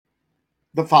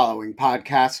The following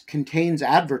podcast contains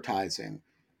advertising.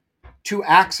 To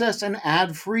access an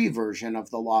ad-free version of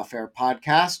the Lawfare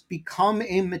podcast, become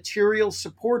a material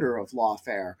supporter of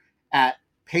Lawfare at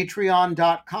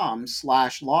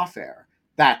patreon.com/lawfare.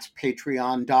 That's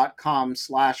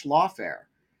patreon.com/lawfare.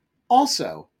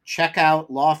 Also, check out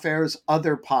Lawfare's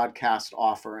other podcast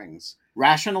offerings: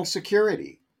 Rational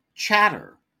Security,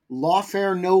 Chatter,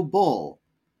 Lawfare No Bull,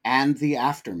 and The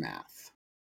Aftermath.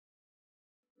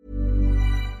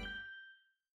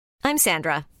 I'm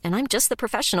Sandra, and I'm just the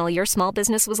professional your small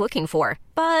business was looking for.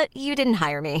 But you didn't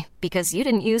hire me because you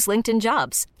didn't use LinkedIn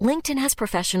Jobs. LinkedIn has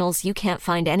professionals you can't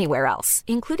find anywhere else,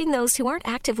 including those who aren't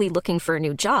actively looking for a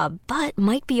new job, but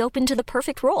might be open to the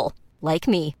perfect role, like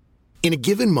me. In a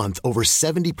given month, over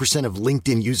 70% of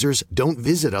LinkedIn users don't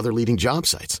visit other leading job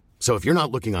sites. So if you're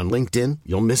not looking on LinkedIn,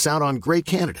 you'll miss out on great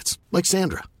candidates like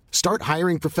Sandra. Start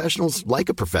hiring professionals like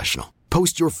a professional.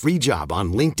 Post your free job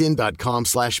on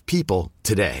linkedin.com/people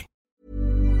today.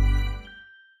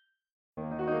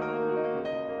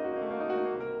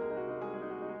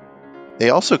 They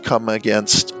also come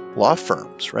against law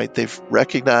firms, right? They've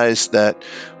recognized that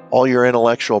all your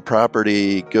intellectual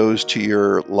property goes to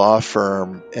your law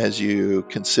firm as you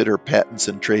consider patents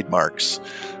and trademarks.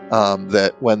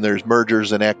 That when there's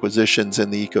mergers and acquisitions in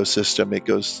the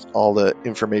ecosystem, all the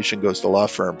information goes to law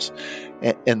firms.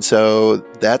 And so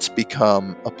that's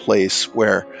become a place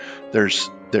where there's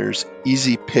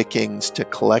easy pickings to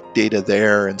collect data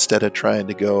there instead of trying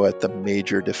to go at the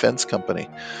major defense company.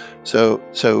 So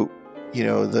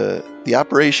the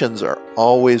operations are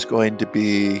always going to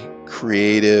be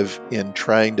creative in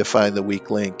trying to find the weak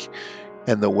link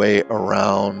and the way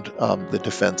around the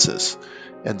defenses.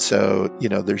 And so,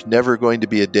 there's never going to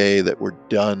be a day that we're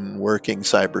done working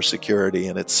cybersecurity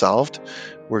and it's solved.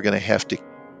 We're going to have to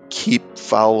keep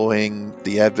following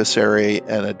the adversary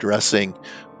and addressing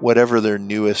whatever their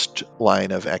newest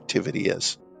line of activity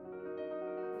is.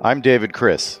 I'm David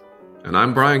Chris. And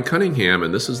I'm Brian Cunningham,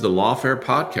 and this is the Lawfare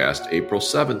Podcast, April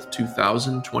 7th,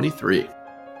 2023.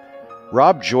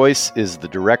 Rob Joyce is the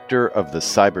director of the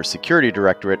Cybersecurity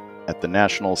Directorate at the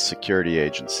National Security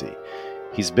Agency.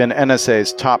 He's been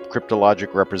NSA's top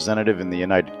cryptologic representative in the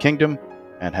United Kingdom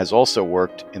and has also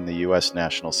worked in the U.S.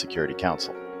 National Security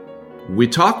Council. We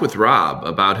talk with Rob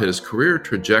about his career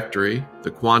trajectory, the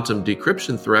quantum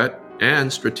decryption threat,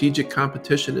 and strategic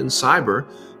competition in cyber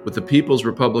with the People's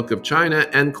Republic of China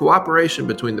and cooperation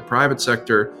between the private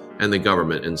sector and the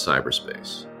government in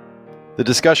cyberspace. The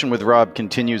discussion with Rob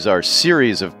continues our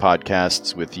series of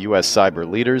podcasts with U.S. cyber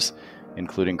leaders,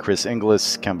 including Chris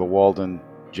Inglis, Kemba Walden,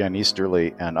 Jen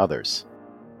Easterly, and others.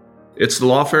 It's the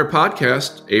Lawfare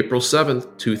Podcast, April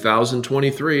 7th,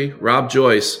 2023. Rob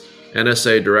Joyce,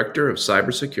 NSA Director of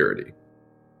Cybersecurity.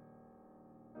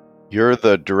 You're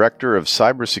the Director of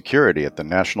Cybersecurity at the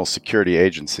National Security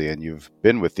Agency, and you've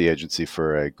been with the agency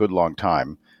for a good long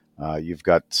time. You've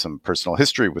got some personal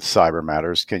history with cyber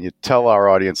matters. Can you tell our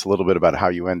audience a little bit about how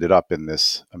you ended up in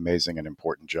this amazing and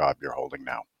important job you're holding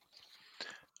now?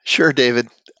 Sure, David.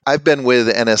 I've been with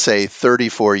NSA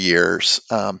 34 years.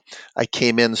 I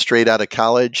came in straight out of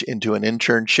college into an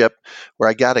internship where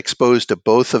I got exposed to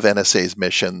both of NSA's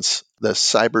missions, the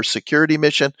cybersecurity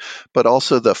mission, but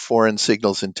also the foreign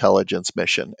signals intelligence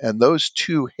mission. And those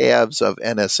two halves of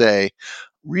NSA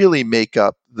really make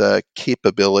up the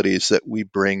capabilities that we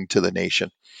bring to the nation.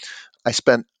 I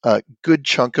spent a good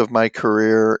chunk of my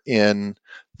career in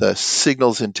the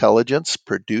signals intelligence,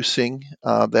 producing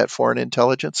that foreign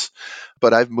intelligence.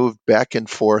 But I've moved back and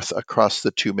forth across the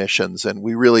two missions, and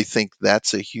we really think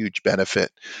that's a huge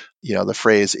benefit. The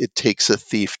phrase, "it takes a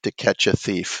thief to catch a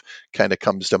thief," kind of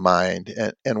comes to mind.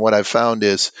 And what I've found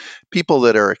is people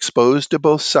that are exposed to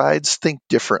both sides think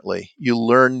differently. You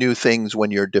learn new things when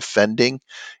you're defending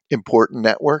important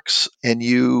networks, and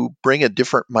you bring a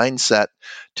different mindset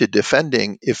to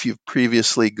defending if you've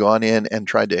previously gone in and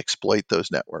tried to exploit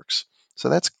those networks. So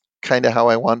that's kind of how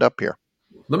I wound up here.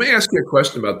 Let me ask you a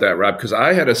question about that, Rob, because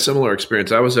I had a similar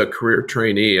experience. I was a career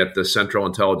trainee at the Central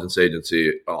Intelligence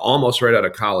Agency almost right out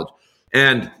of college.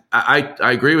 And I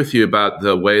agree with you about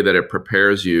the way that it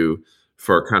prepares you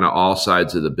for kind of all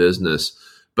sides of the business.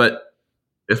 But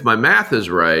if my math is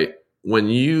right, when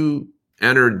you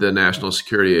entered the National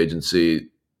Security Agency,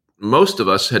 most of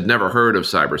us had never heard of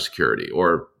cybersecurity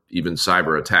or even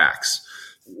cyber attacks.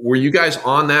 Were you guys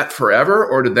on that forever,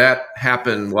 or did that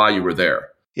happen while you were there?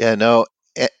 Yeah, no.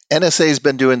 NSA's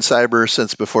been doing cyber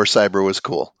since before cyber was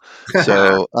cool.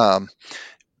 So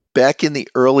back in the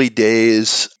early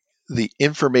days, the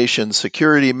information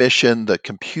security mission, the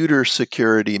computer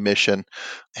security mission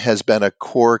has been a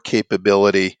core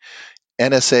capability.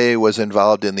 NSA was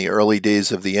involved in the early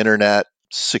days of the internet,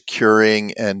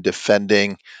 securing and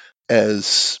defending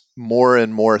as more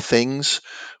and more things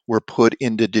were put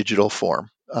into digital form.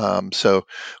 So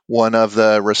one of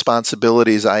the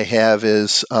responsibilities I have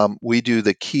is we do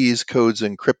the keys, codes,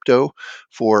 and crypto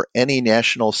for any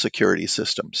national security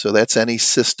system. So that's any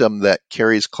system that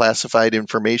carries classified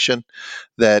information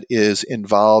that is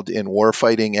involved in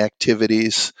warfighting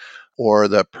activities or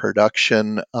the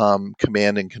production,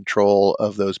 command, and control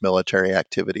of those military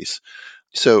activities.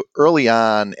 So early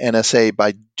on, NSA,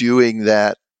 by doing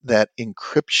that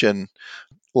encryption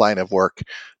line of work,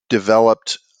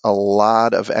 developed a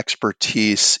lot of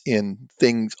expertise in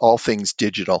all things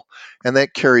digital, and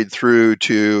that carried through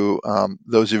to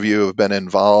those of you who have been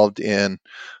involved in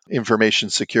information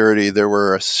security. There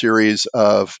were a series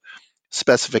of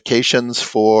specifications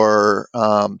for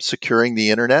securing the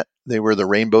internet. They were the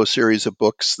Rainbow series of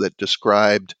books that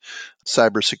described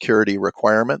cybersecurity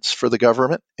requirements for the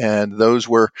government. And those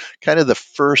were kind of the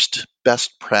first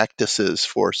best practices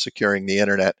for securing the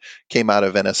internet, came out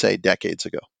of NSA decades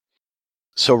ago.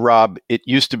 So, Rob, it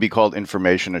used to be called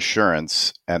Information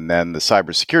Assurance, and then the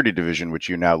Cybersecurity Division, which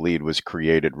you now lead, was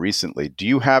created recently. Do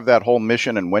you have that whole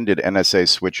mission, and when did NSA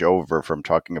switch over from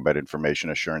talking about information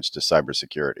assurance to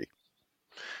cybersecurity?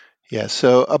 Yeah,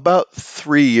 so about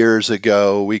 3 years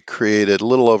ago, a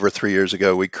little over 3 years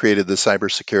ago, we created the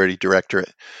Cybersecurity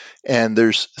Directorate. And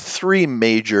there's three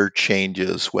major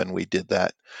changes when we did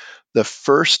that. The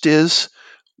first is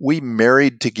we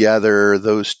married together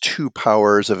those two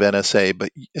powers of NSA, but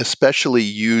especially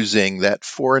using that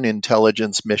foreign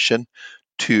intelligence mission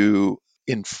to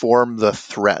inform the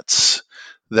threats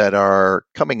that are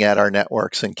coming at our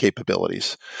networks and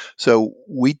capabilities. So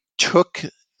we took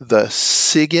the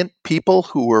SIGINT people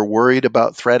who were worried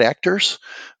about threat actors,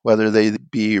 whether they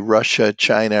be Russia,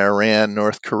 China, Iran,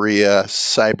 North Korea,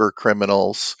 cyber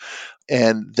criminals,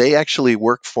 and they actually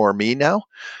work for me now.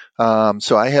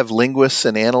 So I have linguists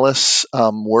and analysts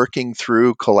working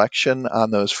through collection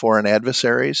on those foreign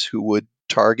adversaries who would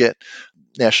target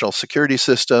national security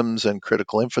systems and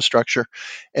critical infrastructure.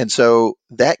 And so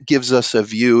that gives us a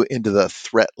view into the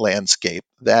threat landscape.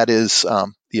 That is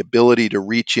the ability to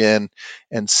reach in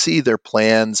and see their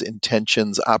plans,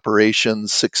 intentions,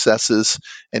 operations, successes,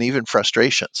 and even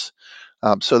frustrations.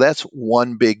 So that's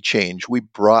one big change. We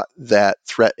brought that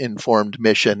threat-informed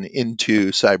mission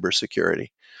into cybersecurity.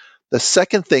 The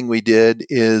second thing we did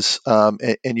is,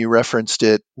 and you referenced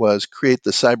it, was create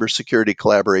the Cybersecurity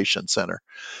Collaboration Center.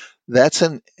 That's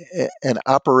an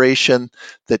operation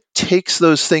that takes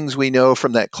those things we know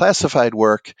from that classified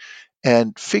work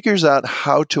and figures out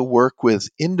how to work with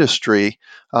industry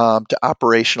to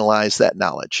operationalize that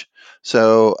knowledge.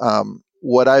 So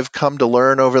what I've come to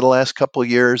learn over the last couple of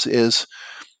years is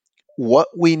what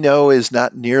we know is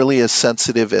not nearly as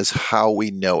sensitive as how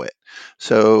we know it.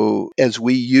 So as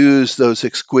we use those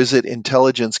exquisite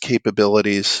intelligence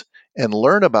capabilities and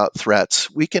learn about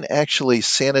threats, we can actually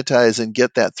sanitize and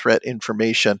get that threat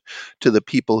information to the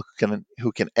people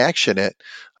who can action it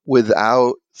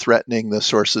without threatening the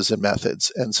sources and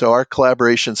methods. And so our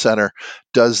collaboration center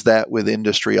does that with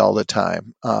industry all the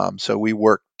time. So we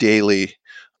work daily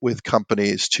with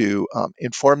companies to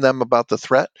inform them about the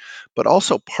threat, but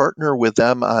also partner with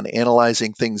them on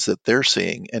analyzing things that they're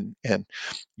seeing. And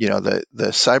the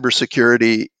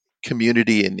cybersecurity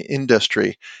community and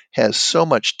industry has so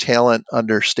much talent,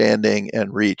 understanding,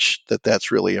 and reach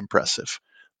that's really impressive.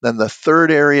 Then the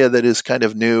third area that is kind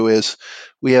of new is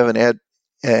we have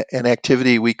an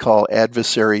activity we call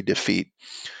adversary defeat,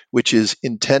 which is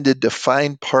intended to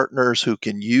find partners who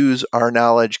can use our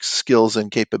knowledge, skills,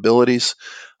 and capabilities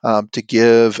to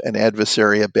give an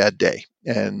adversary a bad day.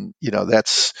 And,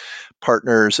 that's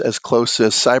partners as close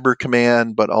as Cyber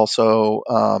Command, but also,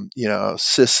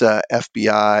 CISA,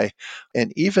 FBI,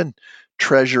 and even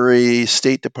Treasury,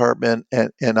 State Department,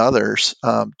 and others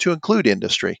to include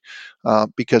industry,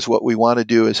 because what we want to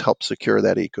do is help secure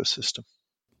that ecosystem.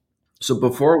 So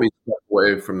before we step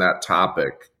away from that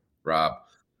topic, Rob,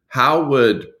 how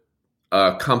would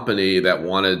a company that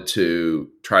wanted to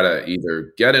try to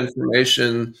either get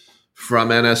information from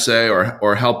NSA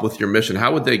or help with your mission,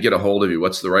 how would they get a hold of you?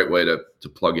 What's the right way to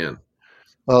plug in?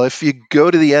 Well, if you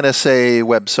go to the NSA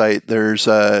website, there's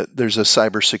a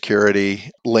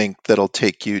cybersecurity link that'll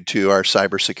take you to our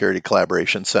Cybersecurity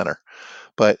Collaboration Center.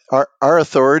 But our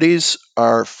authorities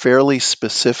are fairly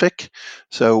specific.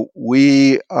 So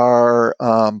we are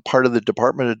part of the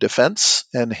Department of Defense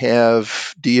and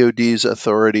have DoD's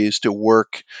authorities to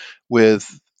work with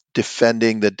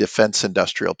defending the defense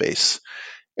industrial base.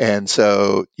 And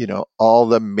so, all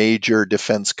the major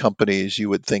defense companies you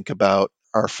would think about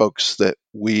are folks that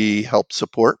we help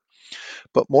support.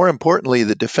 But more importantly,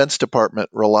 the Defense Department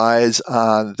relies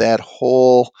on that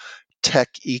whole tech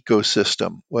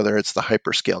ecosystem, whether it's the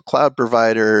hyperscale cloud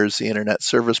providers, the internet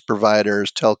service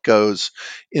providers, telcos,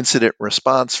 incident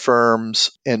response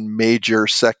firms, and major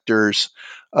sectors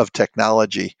of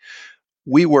technology.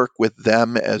 We work with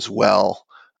them as well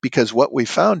because what we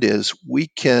found is we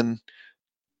can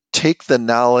take the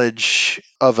knowledge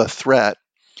of a threat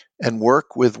and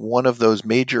work with one of those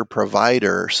major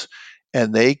providers,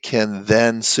 and they can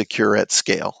then secure at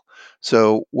scale.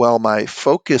 So while my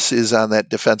focus is on that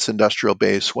defense industrial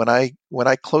base, when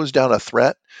I close down a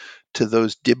threat to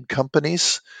those DIB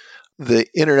companies, the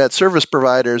internet service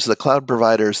providers, the cloud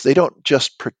providers, they don't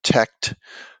just protect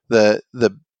the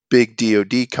big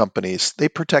DoD companies, they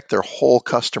protect their whole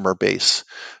customer base.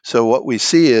 So what we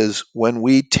see is when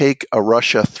we take a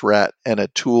Russia threat and a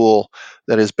tool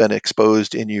that has been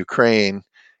exposed in Ukraine,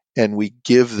 and we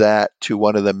give that to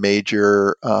one of the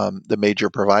major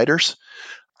providers,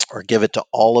 or give it to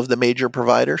all of the major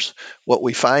providers, what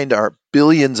we find are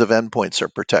billions of endpoints are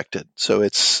protected. So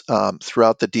it's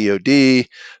throughout the DoD,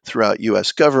 throughout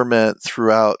US government,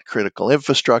 throughout critical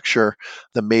infrastructure,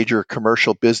 the major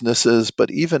commercial businesses, but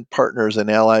even partners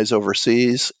and allies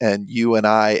overseas, and you and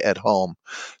I at home.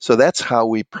 So that's how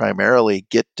we primarily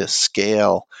get to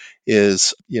scale,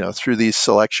 is through these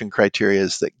selection criteria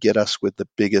that get us with the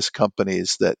biggest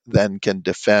companies that then can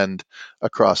defend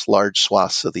across large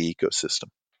swaths of the ecosystem.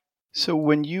 So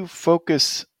when you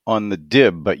focus on the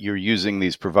DIB, but you're using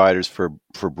these providers for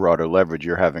broader leverage,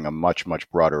 you're having a much,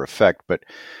 much broader effect. But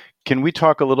can we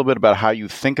talk a little bit about how you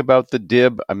think about the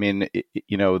DIB? I mean,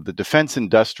 the defense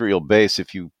industrial base,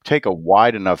 if you take a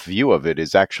wide enough view of it,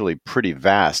 is actually pretty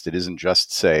vast. It isn't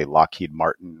just, say, Lockheed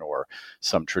Martin or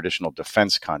some traditional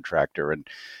defense contractor. And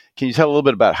can you tell a little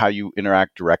bit about how you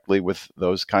interact directly with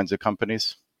those kinds of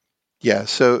companies? Yeah,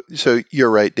 so you're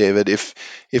right, David. If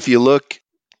you look,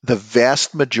 the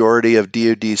vast majority of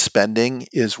DoD spending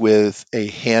is with a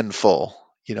handful,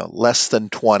 less than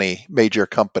 20 major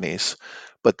companies.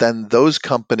 But then those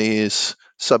companies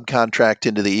subcontract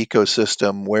into the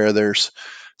ecosystem where there's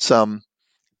some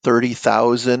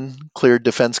 30,000 cleared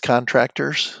defense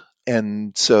contractors.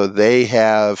 And so they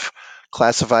have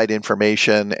classified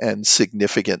information and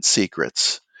significant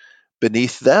secrets.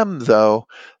 Beneath them, though,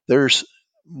 there's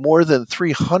more than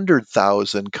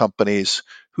 300,000 companies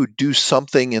who do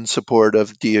something in support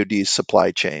of DoD's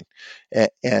supply chain.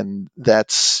 And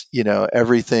that's,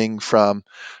 everything from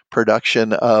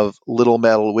production of little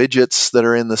metal widgets that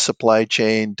are in the supply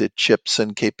chain to chips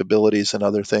and capabilities and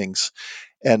other things.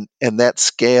 And that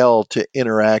scale to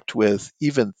interact with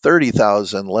even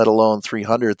 30,000, let alone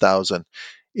 300,000,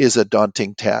 is a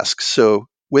daunting task. So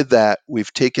with that,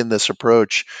 we've taken this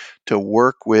approach to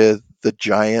work with the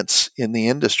giants in the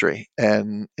industry.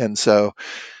 And so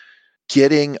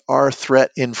getting our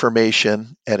threat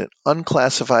information at an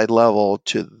unclassified level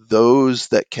to those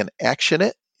that can action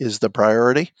it is the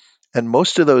priority. And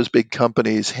most of those big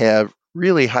companies have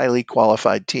really highly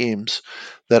qualified teams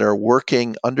that are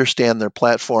working, understand their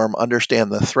platform,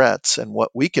 understand the threats. And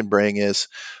what we can bring is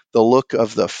the look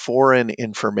of the foreign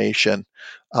information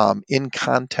in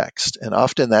context. And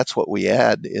often that's what we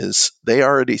add, is they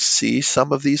already see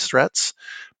some of these threats,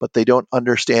 but they don't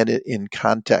understand it in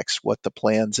context, what the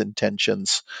plan's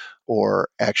intentions or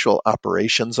actual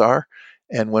operations are.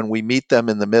 And when we meet them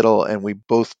in the middle and we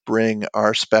both bring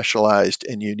our specialized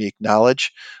and unique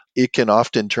knowledge, it can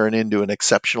often turn into an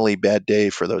exceptionally bad day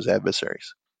for those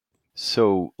adversaries.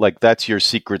 So, that's your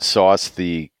secret sauce,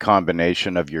 the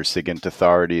combination of your SIGINT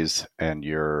authorities and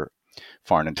your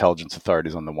foreign intelligence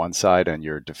authorities on the one side and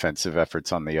your defensive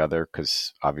efforts on the other,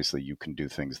 because obviously you can do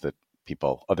things that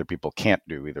other people can't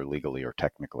do, either legally or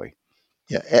technically.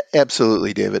 Yeah,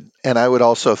 absolutely, David. And I would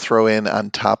also throw in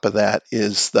on top of that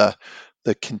is the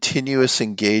continuous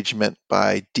engagement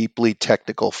by deeply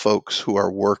technical folks who are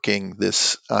working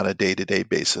this on a day-to-day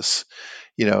basis.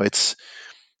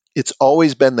 It's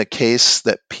always been the case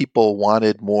that people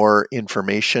wanted more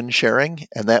information sharing,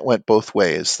 and that went both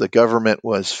ways. The government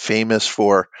was famous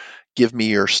for give me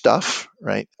your stuff,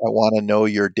 right? I want to know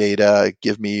your data,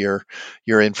 give me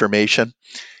your information.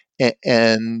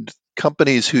 And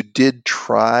companies who did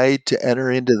try to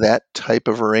enter into that type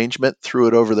of arrangement threw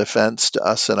it over the fence to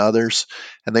us and others,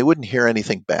 and they wouldn't hear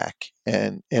anything back.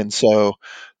 And so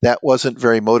that wasn't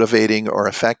very motivating or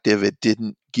effective. It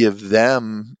didn't give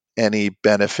them any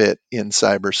benefit in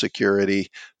cybersecurity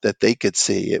that they could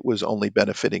see. It was only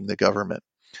benefiting the government.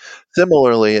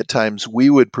 Similarly, at times we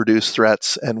would produce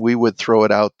threats and we would throw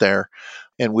it out there,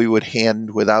 and we would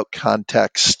hand without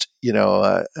context,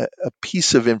 a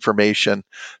piece of information,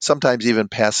 sometimes even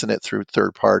passing it through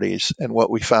third parties. And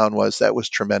what we found was that was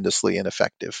tremendously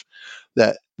ineffective.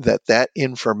 That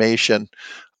information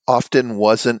often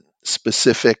wasn't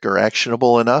specific or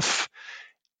actionable enough,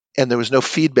 and there was no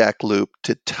feedback loop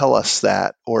to tell us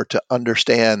that, or to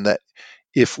understand that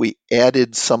if we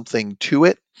added something to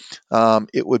it,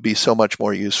 it would be so much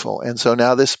more useful. And so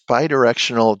now this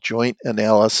bidirectional joint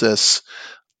analysis,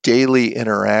 daily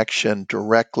interaction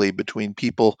directly between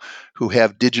people who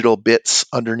have digital bits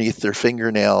underneath their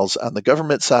fingernails on the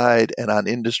government side and on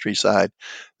industry side,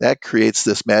 that creates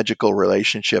this magical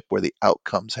relationship where the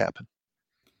outcomes happen.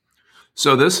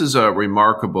 So this is a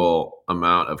remarkable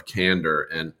amount of candor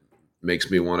and makes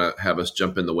me want to have us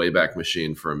jump in the Wayback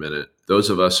Machine for a minute. Those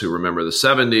of us who remember the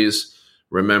 70s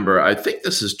remember, I think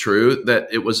this is true, that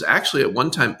it was actually at one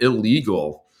time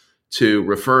illegal to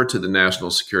refer to the National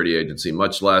Security Agency,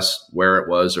 much less where it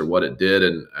was or what it did.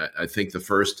 And I think the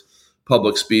first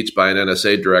public speech by an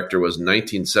NSA director was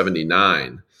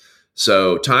 1979.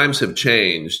 So times have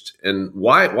changed. And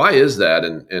why is that?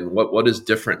 And what is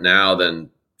different now than,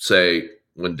 say,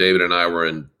 when David and I were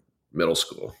in middle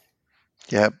school?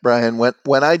 Yeah, Brian,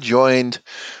 when I joined,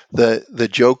 the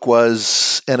joke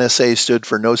was NSA stood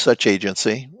for no such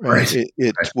agency. Right?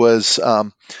 It Right. was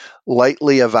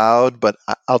lightly avowed, but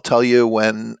I'll tell you,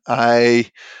 when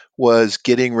I was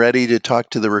getting ready to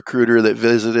talk to the recruiter that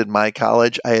visited my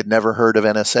college, I had never heard of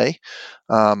NSA.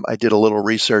 I did a little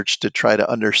research to try to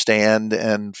understand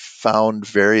and found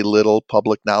very little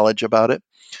public knowledge about it.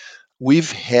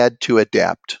 We've had to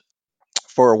adapt.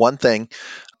 For one thing,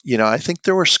 I think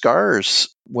there were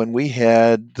scars when we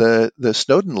had the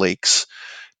Snowden leaks,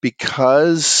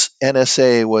 because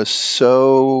NSA was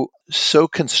so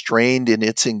constrained in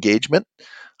its engagement.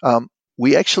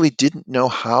 We actually didn't know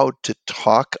how to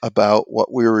talk about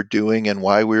what we were doing and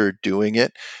why we were doing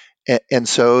it. And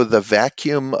so the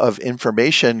vacuum of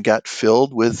information got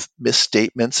filled with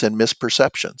misstatements and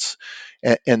misperceptions.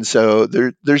 And so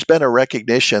there's been a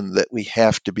recognition that we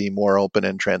have to be more open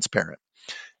and transparent.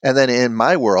 And then in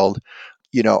my world,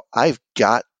 I've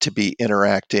got to be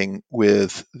interacting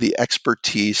with the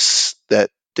expertise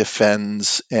that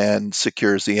defends and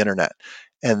secures the internet.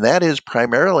 And that is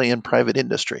primarily in private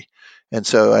industry. And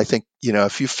so I think,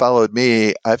 if you followed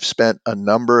me, I've spent a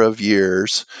number of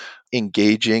years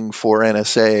engaging for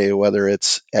NSA, whether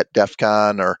it's at DEF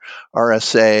CON or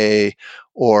RSA,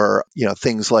 or,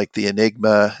 things like the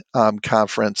Enigma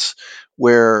conference,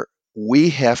 where we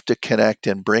have to connect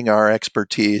and bring our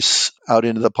expertise out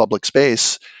into the public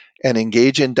space and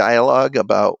engage in dialogue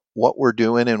about what we're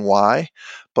doing and why,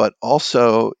 but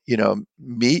also,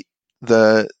 meet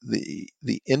the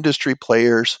industry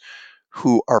players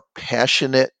who are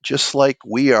passionate, just like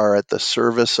we are, at the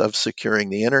service of securing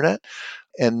the internet,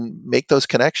 and make those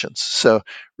connections. So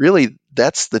really,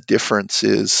 that's the difference.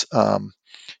 Is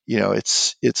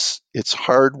it's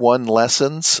hard won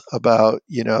lessons about,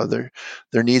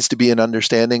 there needs to be an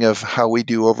understanding of how we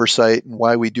do oversight and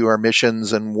why we do our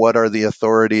missions and what are the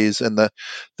authorities and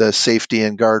the safety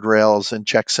and guardrails and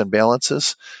checks and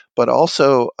balances, but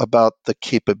also about the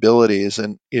capabilities.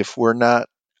 And if we're not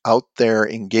out there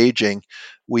engaging,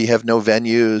 we have no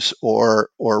venues or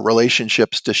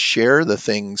relationships to share the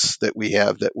things that we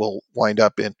have that will wind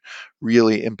up in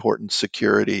really important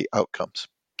security outcomes.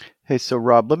 Hey, so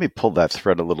Rob, let me pull that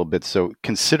thread a little bit. So,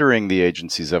 considering the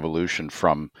agency's evolution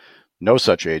from no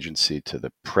such agency to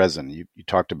the present, you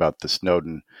talked about the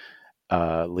Snowden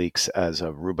leaks as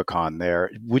a Rubicon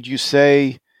there. Would you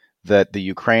say that the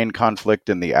Ukraine conflict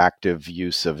and the active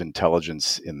use of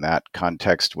intelligence in that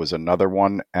context was another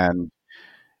one? And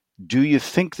do you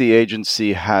think the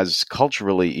agency has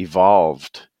culturally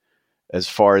evolved as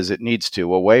far as it needs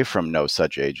to away from no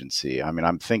such agency? I mean,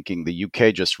 I'm thinking the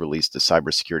UK just released a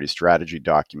cybersecurity strategy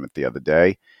document the other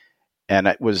day, and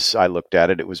I looked at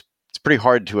it, it's pretty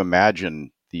hard to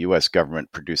imagine the US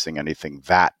government producing anything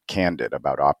that candid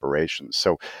about operations.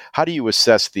 So how do you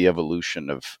assess the evolution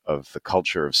of the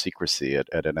culture of secrecy at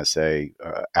NSA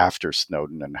after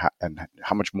Snowden, and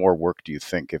how much more work do you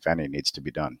think, if any, needs to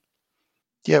be done?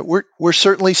 Yeah, we're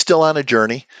certainly still on a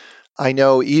journey. I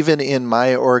know even in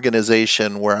my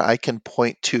organization, where I can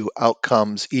point to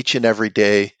outcomes each and every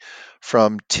day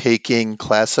from taking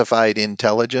classified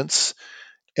intelligence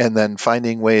and then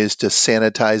finding ways to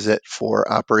sanitize it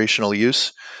for operational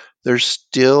use, there's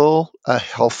still a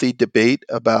healthy debate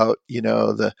about,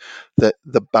 the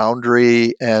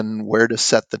boundary and where to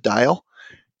set the dial.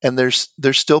 And there's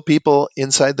still people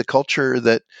inside the culture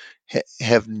that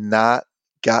have not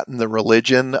gotten the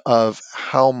religion of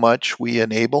how much we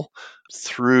enable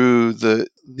through the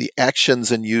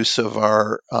actions and use of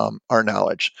our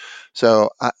knowledge. So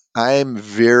I'm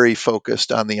very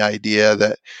focused on the idea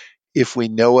that if we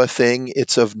know a thing,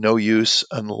 it's of no use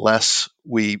unless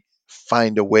we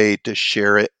find a way to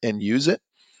share it and use it.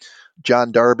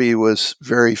 John Darby was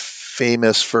very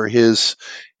famous for his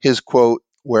quote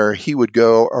where he would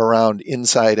go around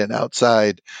inside and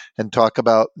outside and talk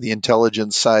about the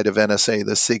intelligence side of NSA,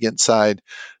 the SIGINT side,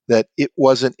 that it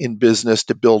wasn't in business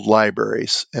to build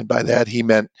libraries. And by that he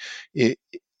meant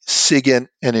SIGINT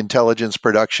and intelligence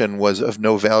production was of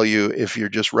no value if you're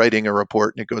just writing a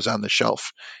report and it goes on the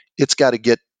shelf. It's got to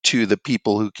get to the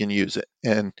people who can use it.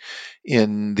 And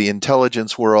in the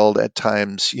intelligence world, at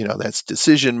times, that's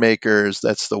decision makers,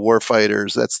 that's the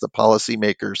warfighters, that's the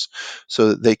policymakers, so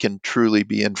that they can truly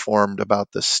be informed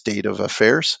about the state of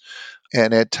affairs.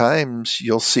 And at times,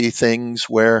 you'll see things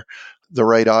where the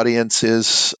right audience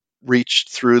is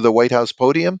reached through the White House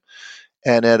podium.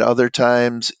 And at other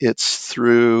times, it's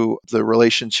through the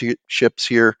relationships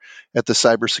here at the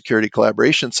Cybersecurity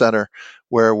Collaboration Center,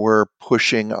 where we're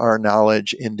pushing our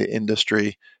knowledge into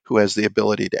industry who has the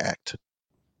ability to act.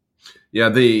 Yeah,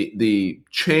 the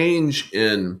change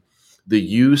in the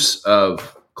use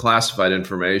of classified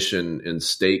information in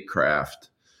statecraft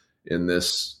in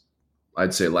this,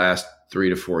 I'd say, last 3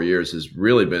 to 4 years has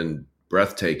really been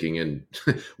breathtaking and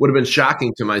would have been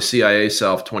shocking to my CIA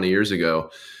self 20 years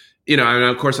ago. And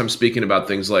of course, I'm speaking about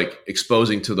things like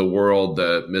exposing to the world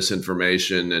the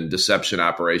misinformation and deception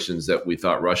operations that we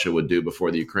thought Russia would do before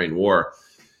the Ukraine war.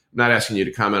 I'm not asking you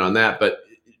to comment on that, but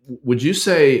would you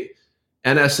say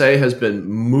NSA has been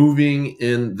moving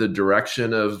in the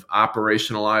direction of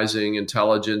operationalizing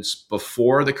intelligence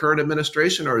before the current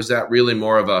administration, or is that really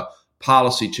more of a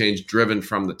policy change driven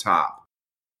from the top?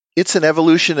 It's an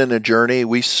evolution and a journey.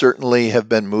 We certainly have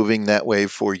been moving that way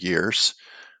for years.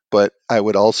 But I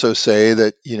would also say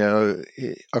that,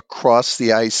 across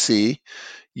the IC,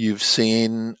 you've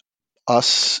seen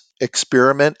us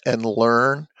experiment and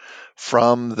learn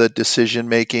from the decision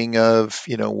making of,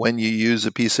 when you use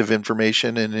a piece of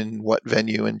information and in what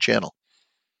venue and channel.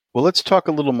 Well, let's talk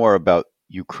a little more about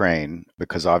Ukraine,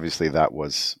 because obviously that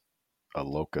was a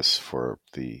locus for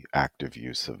the active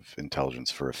use of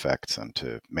intelligence for effects and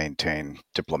to maintain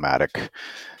diplomatic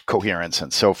coherence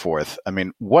and so forth. I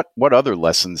mean, what other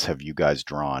lessons have you guys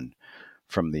drawn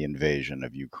from the invasion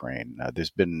of Ukraine? There's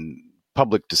been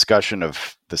public discussion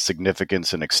of the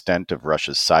significance and extent of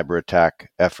Russia's cyber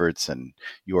attack efforts and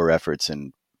your efforts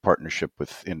in partnership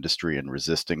with industry in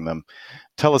resisting them.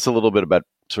 Tell us a little bit about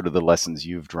sort of the lessons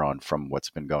you've drawn from what's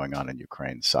been going on in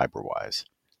Ukraine cyber-wise.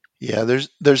 Yeah,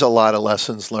 there's a lot of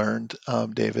lessons learned,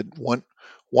 David.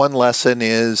 One lesson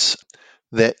is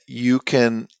that you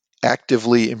can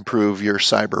actively improve your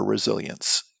cyber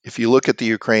resilience. If you look at the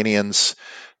Ukrainians,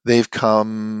 they've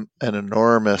come an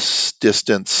enormous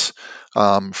distance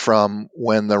from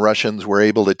when the Russians were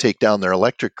able to take down their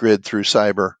electric grid through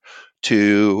cyber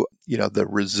to the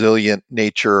resilient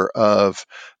nature of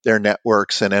their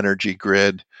networks and energy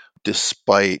grid,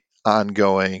 despite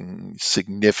ongoing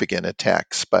significant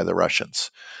attacks by the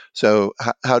Russians. So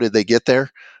how did they get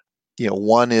there?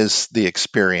 One is the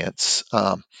experience.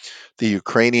 The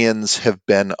Ukrainians have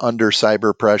been under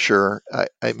cyber pressure.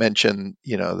 I mentioned,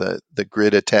 the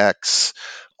grid attacks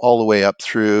all the way up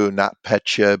through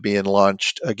NotPetya being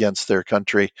launched against their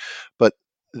country, but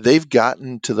they've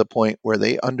gotten to the point where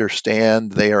they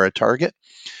understand they are a target,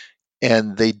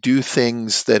 and they do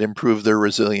things that improve their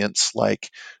resilience, like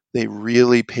they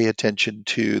really pay attention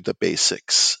to the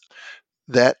basics.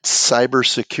 That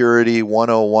cybersecurity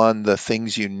 101, the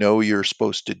things you're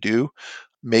supposed to do,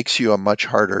 makes you a much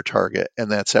harder target. And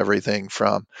that's everything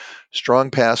from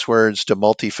strong passwords to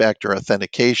multi-factor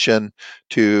authentication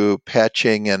to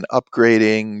patching and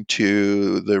upgrading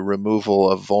to the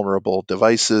removal of vulnerable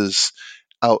devices,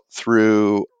 out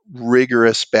through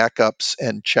rigorous backups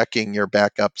and checking your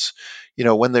backups.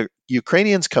 When the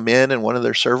Ukrainians come in and one of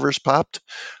their servers popped,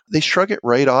 they shrug it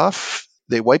right off.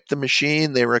 They wipe the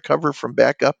machine, they recover from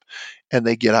backup, and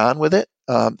they get on with it.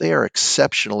 They are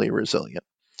exceptionally resilient.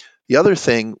 The other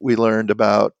thing we learned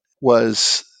about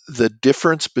was the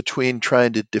difference between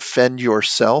trying to defend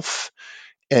yourself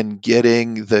and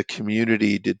getting the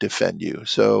community to defend you.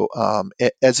 So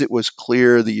as it was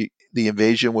clear the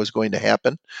invasion was going to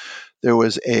happen, there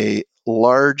was a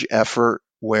large effort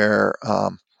where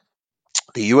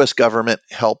the U.S. government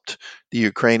helped the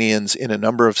Ukrainians in a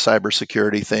number of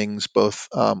cybersecurity things, both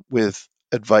with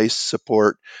advice,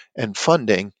 support, and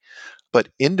funding. but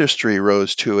industry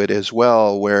rose to it as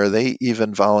well, where they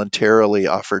even voluntarily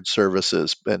offered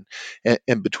services.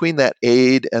 And between that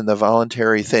aid and the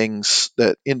voluntary things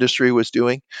that industry was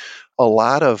doing, a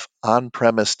lot of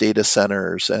on-premise data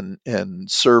centers and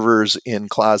servers in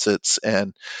closets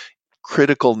and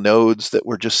critical nodes that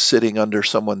were just sitting under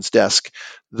someone's desk,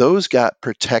 those got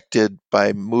protected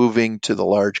by moving to the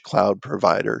large cloud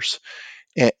providers.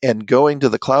 And going to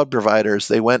the cloud providers,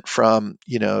 they went from,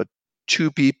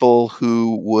 two people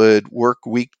who would work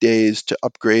weekdays to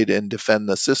upgrade and defend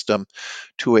the system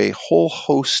to a whole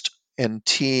host and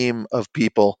team of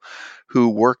people who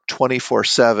worked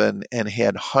 24/7 and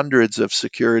had hundreds of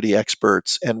security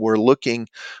experts and were looking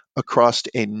across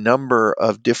a number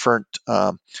of different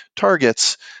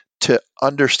targets to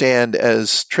understand,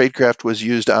 as tradecraft was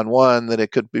used on one, that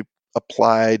it could be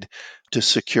applied to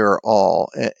secure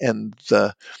all. And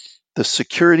the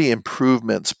security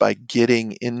improvements by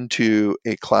getting into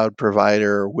a cloud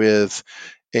provider with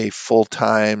a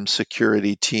full-time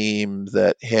security team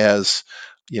that has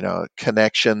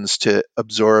connections to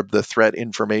absorb the threat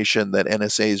information that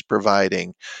NSA is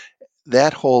providing,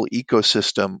 that whole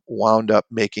ecosystem wound up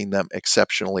making them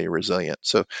exceptionally resilient.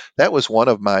 So that was one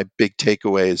of my big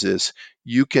takeaways: is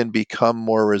you can become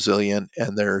more resilient,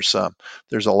 and there's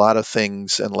a lot of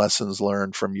things and lessons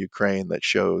learned from Ukraine that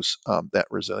shows that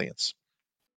resilience.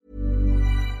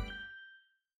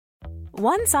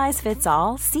 One size fits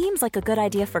all seems like a good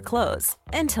idea for clothes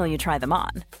until you try them on.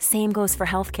 Same goes for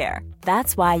healthcare.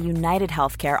 That's why United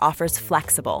Healthcare offers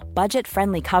flexible,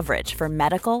 budget-friendly coverage for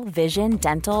medical, vision,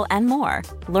 dental, and more.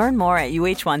 Learn more at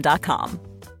uh1.com.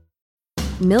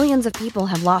 Millions of people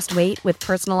have lost weight with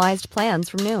personalized plans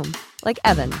from Noom. Like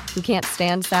Evan, who can't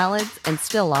stand salads and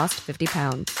still lost 50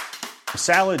 pounds.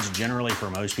 Salads generally for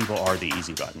most people are the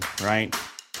easy button, right?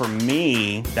 For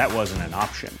me, that wasn't an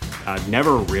option. I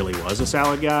never really was a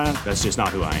salad guy. That's just not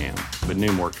who I am. But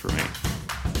Noom worked for me.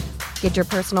 Get your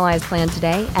personalized plan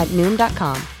today at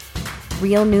Noom.com.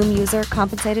 Real Noom user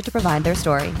compensated to provide their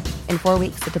story. In 4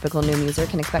 weeks, the typical Noom user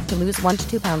can expect to lose 1 to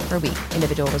 2 pounds per week.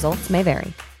 Individual results may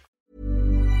vary.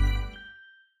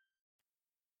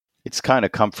 It's kind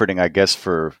of comforting, I guess,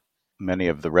 for many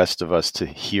of the rest of us to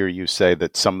hear you say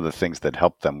that some of the things that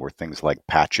helped them were things like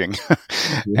patching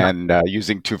and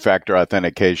using two-factor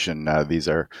authentication. These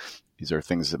are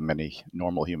things that many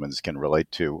normal humans can relate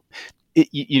to.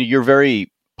 You're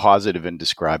very positive in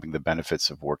describing the benefits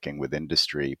of working with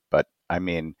industry, but I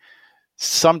mean,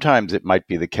 sometimes it might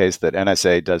be the case that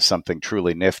NSA does something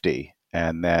truly nifty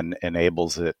and then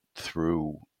enables it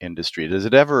through industry. Does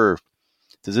it ever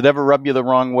rub you the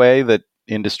wrong way that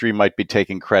industry might be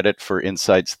taking credit for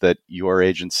insights that your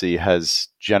agency has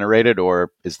generated,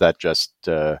 or is that just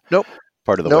Nope.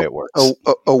 part of the way it works?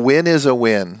 A win is a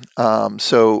win.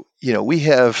 So we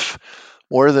have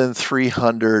more than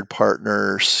 300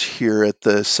 partners here at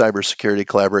the Cybersecurity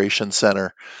Collaboration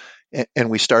Center, and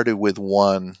we started with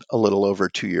one a little over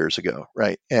 2 years ago,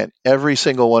 right? And every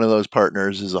single one of those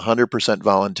partners is 100%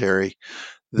 voluntary.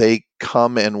 They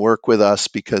come and work with us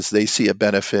because they see a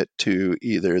benefit to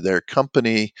either their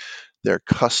company, their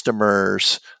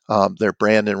customers, their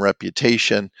brand and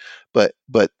reputation, but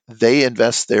they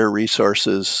invest their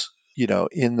resources,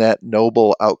 in that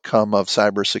noble outcome of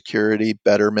cybersecurity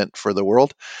betterment for the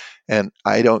world. And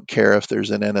I don't care if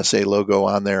there's an NSA logo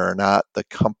on there or not. The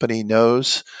company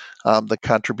knows the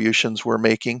contributions we're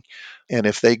making. And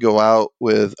if they go out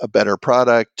with a better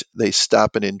product, they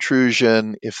stop an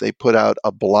intrusion. If they put out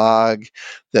a blog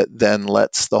that then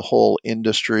lets the whole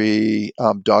industry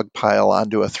dogpile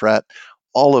onto a threat,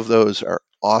 all of those are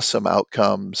awesome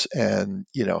outcomes. And,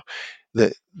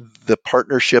 the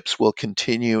partnerships will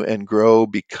continue and grow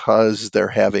because they're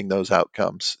having those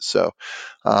outcomes. So,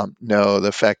 no,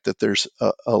 the fact that there's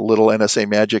a little NSA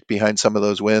magic behind some of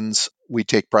those wins, we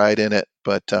take pride in it,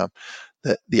 but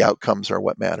the outcomes are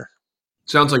what matter.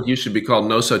 Sounds like you should be called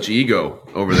No Such Ego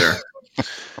over there.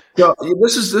 So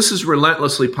this is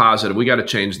relentlessly positive. We got to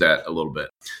change that a little bit.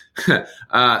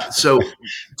 So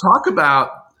talk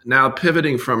about, now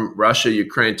pivoting from Russia,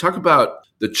 Ukraine, talk about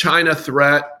the China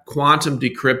threat, quantum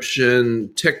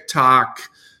decryption, TikTok,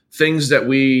 things that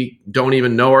we don't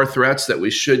even know are threats that we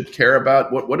should care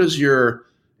about. What is your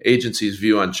agency's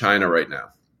view on China right now?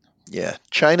 Yeah,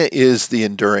 China is the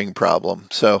enduring problem.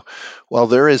 So while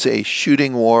there is a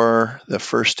shooting war, the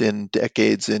first in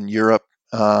decades in Europe,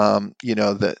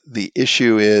 the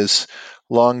issue is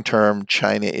long term,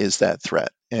 China is that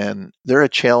threat. And they're a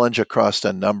challenge across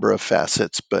a number of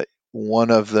facets, but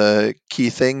one of the key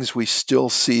things, we still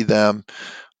see them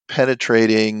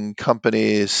penetrating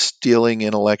companies, stealing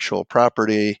intellectual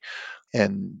property,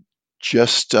 and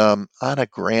just on a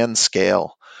grand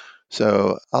scale.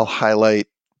 So I'll highlight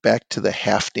back to the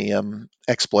hafnium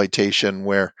exploitation,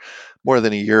 where more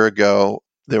than a year ago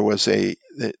there was a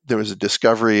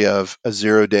discovery of a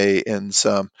 0-day in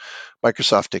some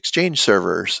Microsoft Exchange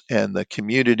servers, and the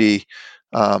community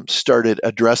started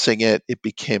addressing it. It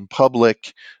became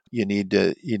public. You need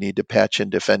to patch and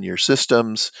defend your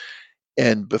systems.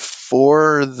 And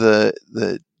before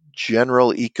the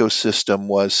general ecosystem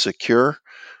was secure,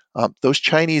 those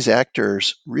Chinese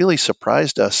actors really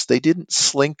surprised us. They didn't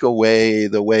slink away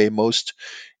the way most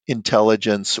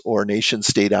intelligence or nation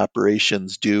state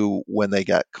operations do when they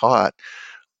got caught.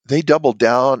 They doubled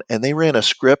down and they ran a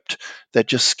script that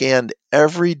just scanned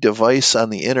every device on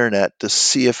the internet to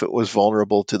see if it was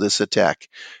vulnerable to this attack.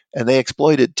 And they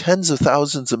exploited tens of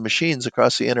thousands of machines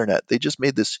across the internet. They just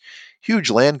made this huge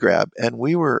land grab. And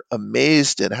we were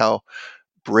amazed at how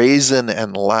brazen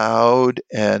and loud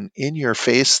and in your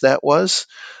face that was.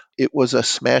 It was a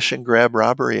smash and grab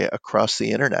robbery across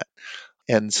the internet.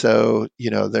 And so,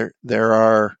 there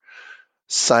are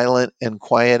silent and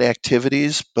quiet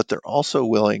activities, but they're also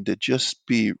willing to just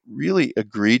be really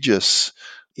egregious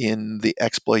in the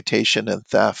exploitation and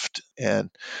theft. And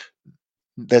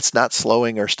that's not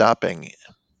slowing or stopping.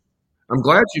 I'm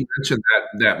glad you mentioned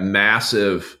that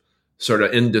massive sort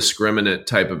of indiscriminate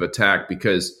type of attack,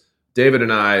 because David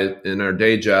and I in our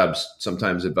day jobs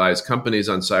sometimes advise companies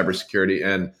on cybersecurity,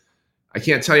 and I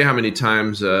can't tell you how many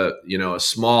times a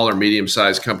small or medium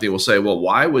sized company will say, "Well,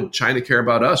 why would China care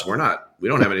about us? We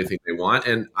don't have anything they want."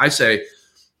 And I say,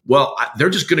 "Well, they're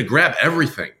just going to grab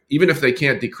everything. Even if they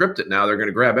can't decrypt it now, they're going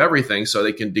to grab everything so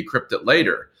they can decrypt it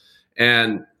later."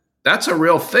 And that's a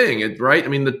real thing, right? I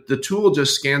mean, the tool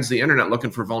just scans the internet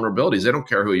looking for vulnerabilities. They don't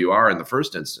care who you are in the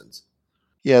first instance.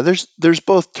 Yeah, there's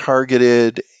both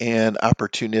targeted and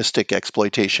opportunistic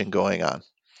exploitation going on.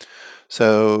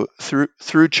 So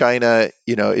through China,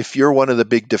 if you're one of the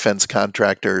big defense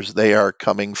contractors, they are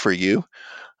coming for you.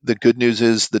 The good news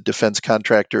is the defense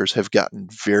contractors have gotten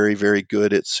very, very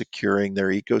good at securing their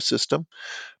ecosystem.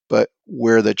 But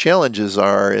where the challenges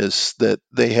are is that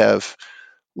they have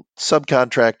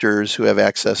subcontractors who have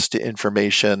access to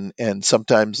information, and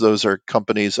sometimes those are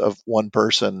companies of one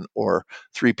person or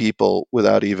three people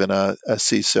without even a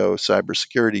CISO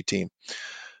cybersecurity team.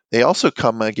 They also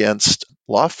come against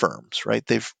law firms, right?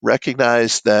 They've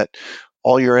recognized that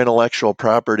all your intellectual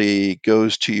property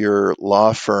goes to your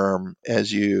law firm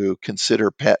as you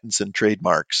consider patents and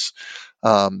trademarks.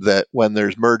 That when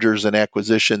there's mergers and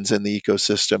acquisitions in the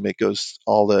ecosystem,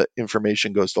 all the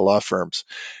information goes to law firms,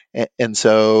 and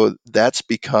so that's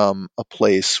become a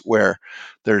place where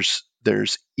there's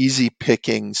easy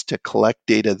pickings to collect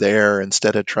data there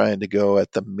instead of trying to go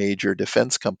at the major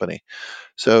defense company.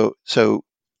 So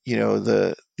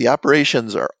the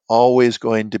operations are always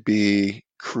going to be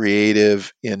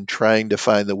creative in trying to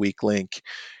find the weak link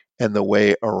and the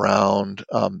way around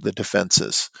the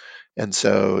defenses. And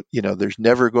so, there's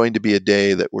never going to be a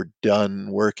day that we're done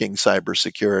working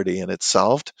cybersecurity and it's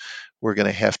solved. We're going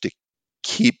to have to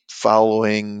keep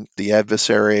following the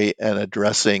adversary and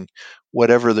addressing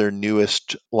whatever their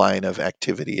newest line of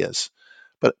activity is.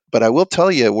 But I will tell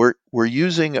you, we're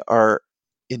using our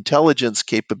intelligence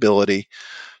capability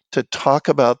to talk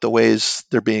about the ways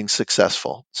they're being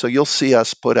successful. So you'll see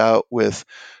us put out with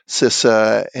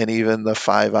CISA and even the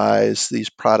Five Eyes, these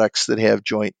products that have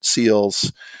joint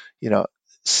seals,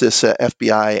 CISA,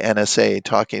 FBI, NSA,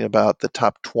 talking about the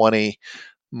top 20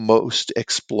 most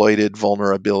exploited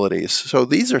vulnerabilities. So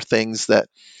these are things that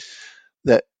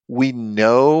we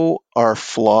know are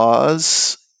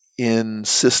flaws in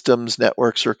systems,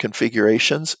 networks, or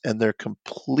configurations, and they're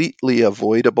completely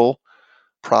avoidable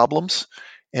problems.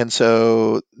 And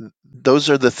so those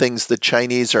are the things the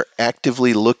Chinese are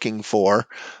actively looking for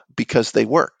because they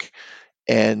work.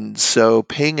 And so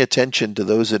paying attention to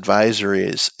those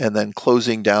advisories and then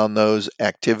closing down those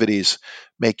activities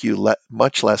make you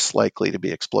much less likely to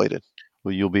be exploited.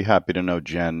 Well, you'll be happy to know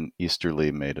Jen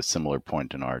Easterly made a similar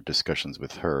point in our discussions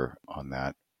with her on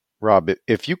that. Rob,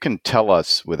 if you can tell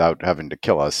us without having to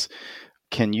kill us,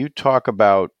 can you talk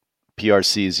about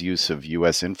PRC's use of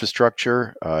U.S.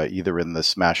 infrastructure, either in the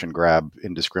smash and grab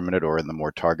indiscriminate or in the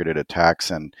more targeted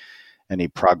attacks, and any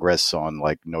progress on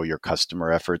know your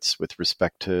customer efforts with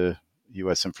respect to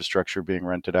U.S. infrastructure being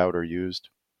rented out or used?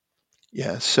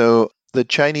 Yeah, so the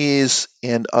Chinese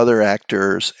and other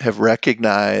actors have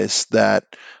recognized that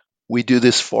we do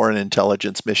this foreign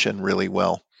intelligence mission really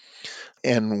well.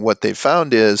 And what they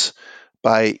found is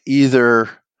by either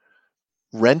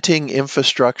renting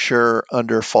infrastructure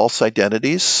under false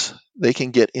identities, they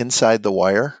can get inside the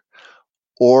wire,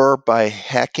 or by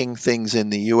hacking things in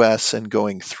the US and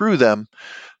going through them,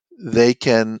 they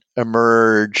can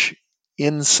emerge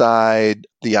inside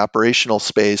the operational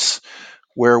space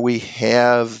where we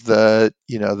have the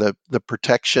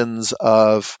protections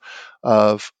of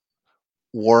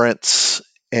warrants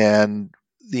and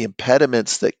the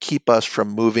impediments that keep us from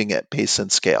moving at pace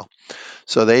and scale.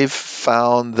 So they've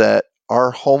found that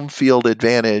our home field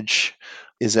advantage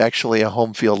is actually a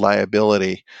home field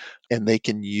liability, and they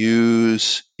can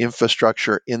use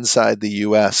infrastructure inside the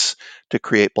US to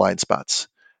create blind spots.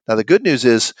 Now, the good news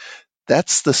is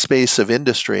that's the space of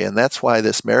industry, and that's why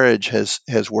this marriage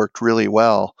has worked really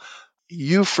well.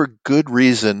 You, for good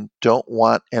reason, don't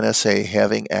want NSA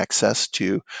having access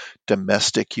to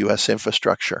domestic US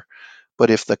infrastructure. But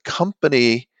if the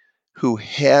company who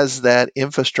has that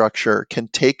infrastructure can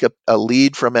take a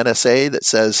lead from NSA that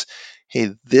says,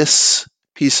 hey, this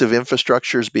piece of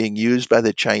infrastructure is being used by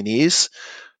the Chinese,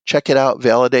 check it out,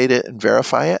 validate it, and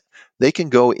verify it, they can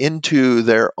go into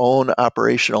their own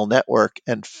operational network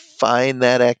and find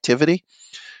that activity.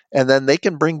 And then they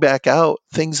can bring back out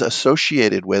things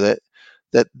associated with it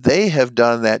that they have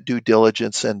done that due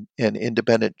diligence and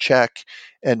independent check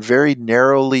and very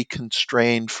narrowly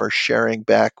constrained for sharing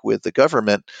back with the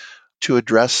government to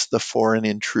address the foreign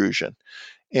intrusion.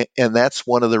 And that's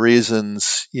one of the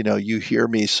reasons, you hear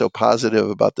me so positive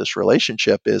about this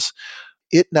relationship is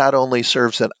it not only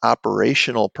serves an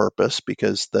operational purpose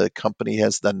because the company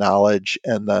has the knowledge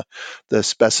and the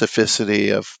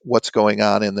specificity of what's going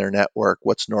on in their network,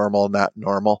 what's normal, not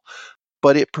normal,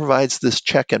 but it provides this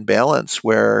check and balance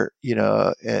where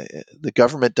the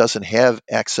government doesn't have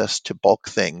access to bulk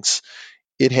things.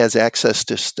 It has access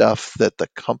to stuff that the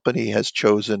company has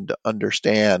chosen to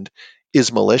understand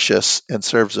is malicious and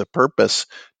serves a purpose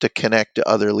to connect to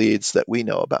other leads that we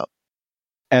know about.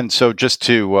 And so just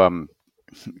to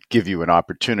give you an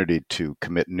opportunity to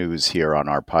commit news here on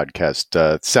our podcast,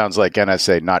 it sounds like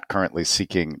NSA not currently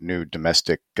seeking new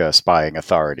domestic spying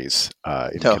authorities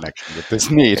in connection with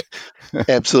this need.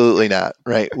 Absolutely not.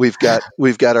 Right. We've got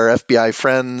our FBI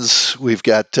friends. We've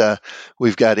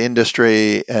got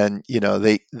industry, and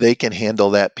they can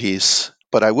handle that piece.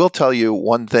 But I will tell you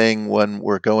one thing: when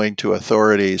we're going to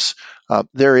authorities,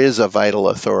 there is a vital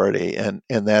authority, and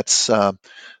that's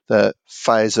the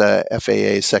FISA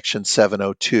FAA Section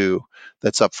 702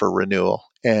 that's up for renewal.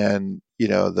 And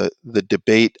the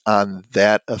debate on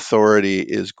that authority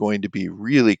is going to be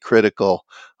really critical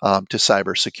to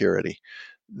cybersecurity.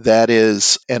 That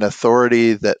is an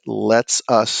authority that lets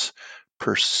us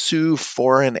pursue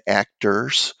foreign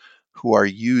actors who are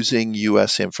using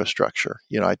U.S. infrastructure.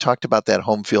 I talked about that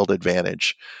home field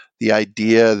advantage. The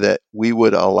idea that we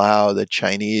would allow the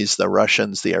Chinese, the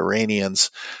Russians, the Iranians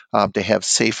to have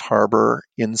safe harbor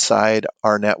inside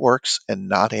our networks and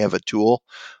not have a tool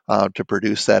to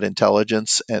produce that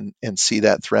intelligence and see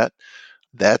that threat,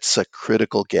 that's a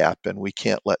critical gap, and we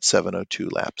can't let 702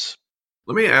 lapse.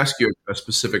 Let me ask you a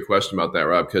specific question about that,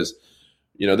 Rob, because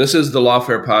this is the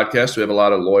Lawfare podcast. We have a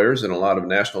lot of lawyers and a lot of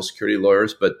national security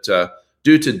lawyers, but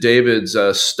due to David's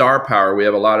star power, we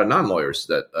have a lot of non-lawyers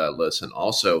that listen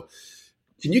also.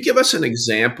 Can you give us an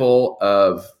example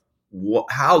of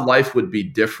how life would be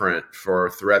different for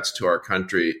threats to our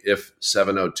country if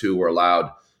 702 were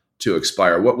allowed to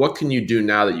expire? What can you do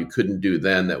now that you couldn't do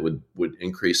then that would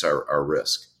increase our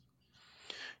risk?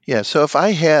 Yeah, so if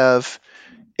I have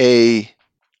a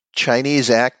Chinese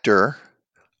actor,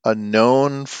 a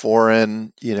known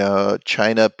foreign,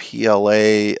 China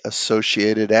PLA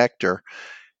associated actor,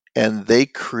 and they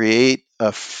create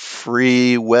a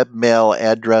free webmail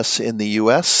address in the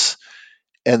US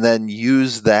and then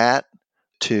use that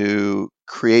to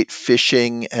create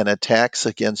phishing and attacks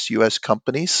against US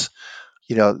companies,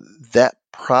 that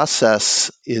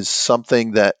process is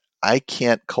something that I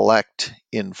can't collect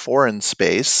in foreign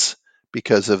space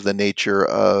because of the nature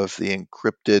of the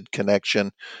encrypted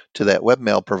connection to that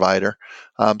webmail provider.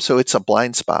 So it's a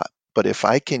blind spot. But if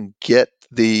I can get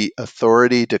the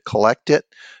authority to collect it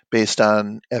based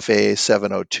on FAA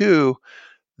 702,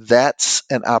 that's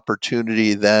an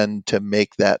opportunity then to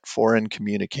make that foreign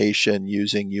communication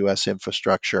using U.S.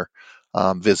 infrastructure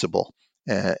visible.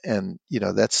 And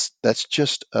that's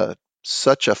just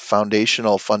such a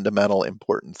foundational, fundamental,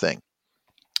 important thing.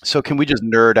 So can we just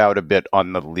nerd out a bit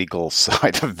on the legal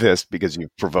side of this, because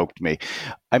you've provoked me?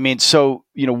 I mean, so,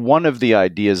 one of the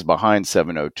ideas behind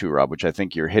 702, Rob, which I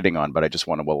think you're hitting on, but I just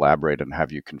want to elaborate and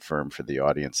have you confirm for the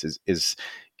audience, is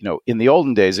in the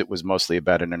olden days, it was mostly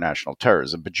about international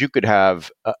terrorism, but you could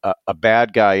have a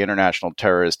bad guy international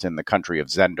terrorist in the country of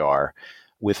Zendar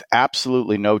with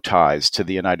absolutely no ties to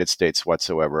the United States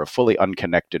whatsoever, a fully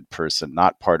unconnected person,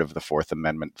 not part of the Fourth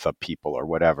Amendment, the people or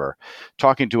whatever,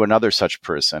 talking to another such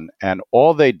person. And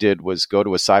all they did was go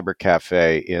to a cyber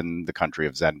cafe in the country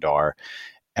of Zendar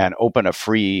and open a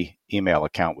free email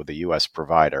account with a US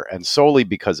provider. And solely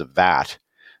because of that,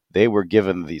 they were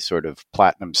given the sort of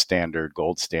platinum standard,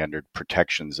 gold standard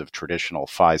protections of traditional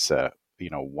FISA,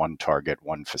 one target,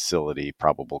 one facility,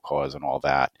 probable cause, and all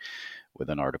that, with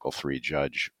an Article 3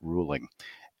 judge ruling.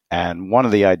 And one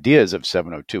of the ideas of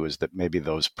 702 is that maybe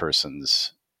those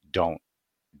persons don't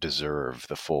deserve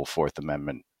the full Fourth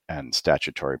Amendment and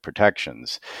statutory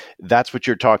protections. That's what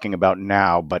you're talking about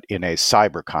now, but in a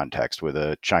cyber context with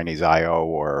a Chinese IO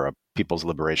or a People's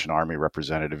Liberation Army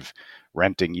representative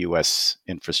renting U.S.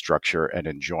 infrastructure and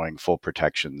enjoying full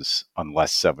protections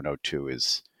unless 702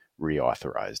 is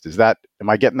reauthorized. Am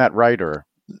I getting that right, or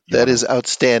That is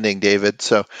outstanding, David.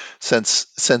 So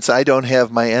since I don't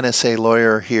have my NSA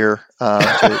lawyer here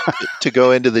to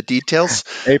go into the details,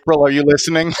 April, are you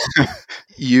listening?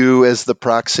 you as the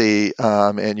proxy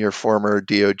and your former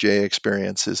DOJ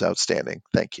experience is outstanding.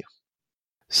 Thank you.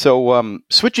 So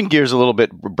switching gears a little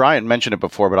bit, Brian mentioned it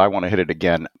before, but I want to hit it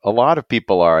again. A lot of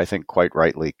people are, I think, quite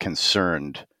rightly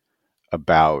concerned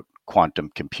about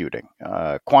quantum computing.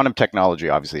 Quantum technology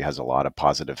obviously has a lot of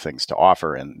positive things to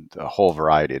offer in a whole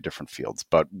variety of different fields.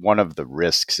 But one of the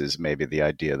risks is maybe the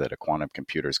idea that a quantum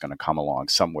computer is going to come along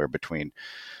somewhere between,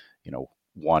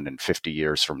 1 and 50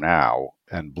 years from now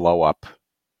and blow up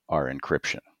our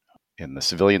encryption. In the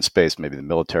civilian space, maybe the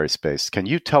military space. Can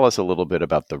you tell us a little bit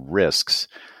about the risks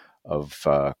of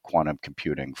quantum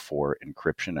computing for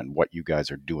encryption and what you guys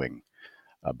are doing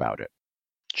about it?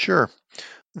 Sure.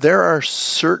 There are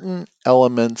certain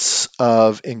elements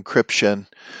of encryption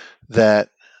that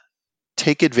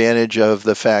take advantage of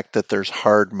the fact that there's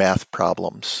hard math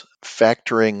problems.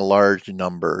 Factoring large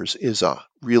numbers is a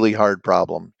really hard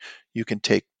problem. You can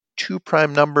take two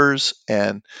prime numbers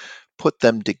and put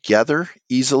them together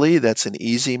easily. That's an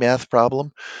easy math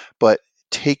problem. But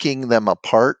taking them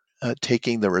apart,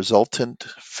 taking the resultant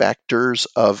factors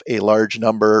of a large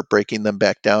number, breaking them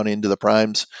back down into the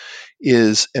primes,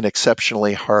 is an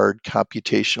exceptionally hard,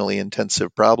 computationally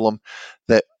intensive problem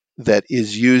that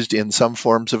is used in some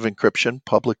forms of encryption,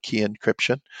 public key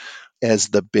encryption, as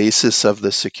the basis of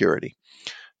the security.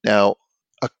 Now,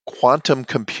 a quantum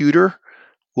computer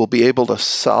will be able to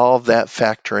solve that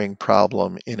factoring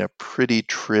problem in a pretty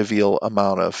trivial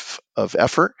amount of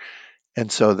effort.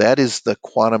 And so that is the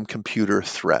quantum computer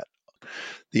threat.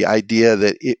 The idea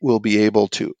that it will be able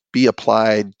to be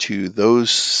applied to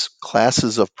those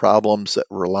classes of problems that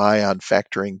rely on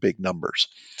factoring big numbers.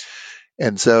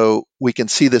 And so we can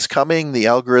see this coming. The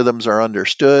algorithms are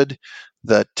understood.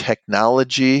 The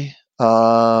technology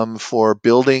for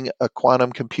building a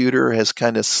quantum computer has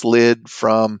kind of slid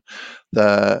from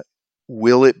the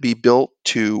will it be built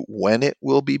to when it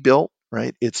will be built,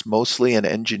 right? It's mostly an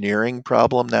engineering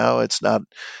problem now. It's not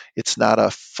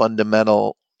a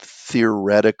fundamental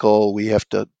theoretical we have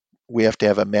to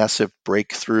have a massive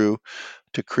breakthrough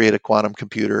to create a quantum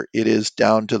computer. It is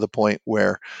down to the point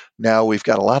where now we've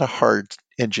got a lot of hard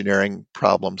engineering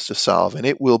problems to solve, and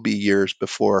it will be years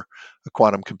before a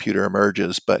quantum computer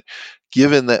emerges. But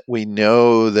given that we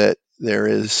know that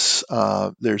there's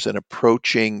an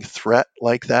approaching threat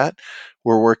like that,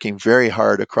 we're working very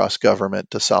hard across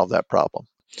government to solve that problem.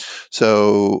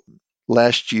 So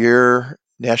last year,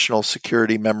 National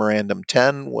Security Memorandum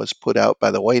 10 was put out by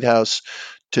the White House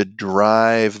to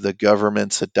drive the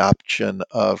government's adoption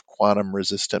of quantum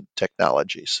resistant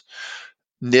technologies.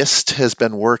 NIST has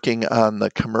been working on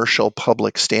the commercial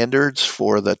public standards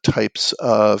for the types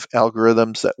of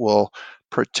algorithms that will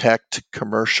protect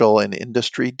commercial and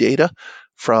industry data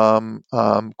from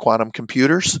quantum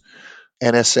computers.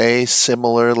 NSA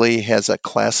similarly has a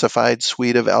classified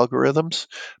suite of algorithms,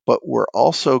 but we're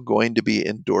also going to be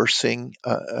endorsing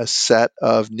a set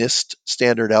of NIST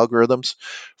standard algorithms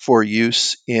for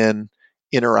use in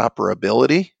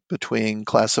interoperability between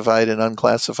classified and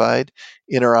unclassified,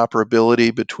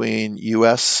 interoperability between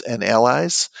US and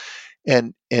allies,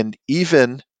 and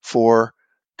even for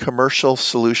commercial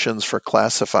solutions for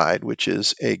classified, which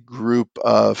is a group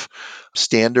of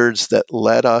standards that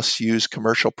let us use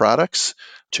commercial products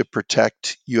to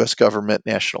protect US government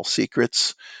national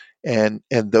secrets, and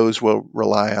those will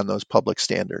rely on those public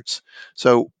standards.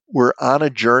 So we're on a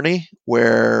journey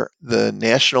where the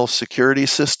national security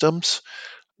systems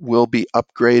will be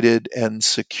upgraded and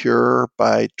secure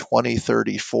by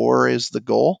 2034 is the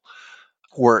goal.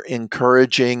 We're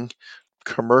encouraging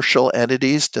commercial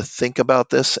entities to think about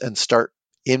this and start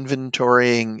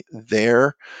inventorying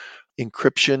their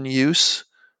encryption use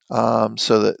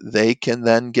so that they can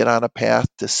then get on a path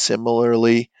to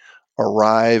similarly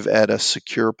arrive at a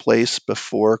secure place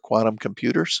before quantum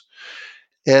computers.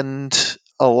 And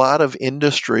a lot of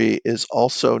industry is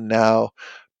also now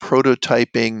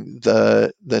prototyping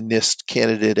the NIST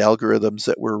candidate algorithms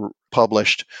that were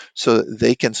published so that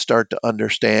they can start to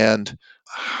understand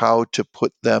how to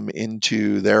put them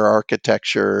into their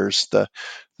architectures,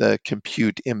 the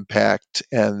compute impact,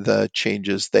 and the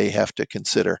changes they have to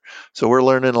consider. So we're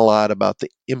learning a lot about the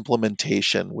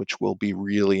implementation, which will be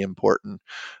really important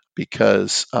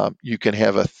because you can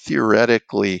have a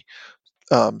theoretically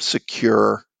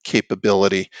secure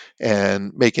capability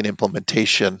and make an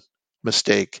implementation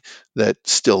mistake that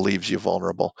still leaves you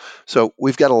vulnerable. So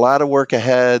we've got a lot of work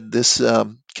ahead. This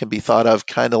can be thought of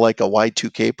kind of like a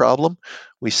Y2K problem.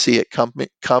 We see it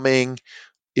coming.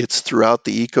 It's throughout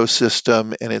the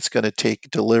ecosystem, and it's going to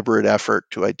take deliberate effort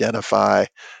to identify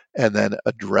and then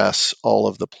address all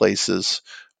of the places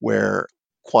where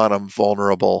quantum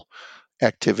vulnerable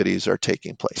activities are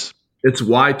taking place. It's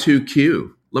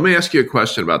Y2Q. Let me ask you a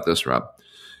question about this, Rob.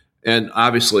 And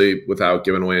obviously, without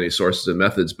giving away any sources and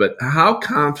methods, but how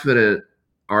confident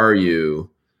are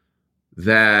you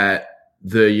that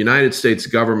the United States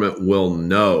government will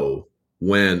know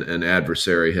when an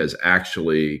adversary has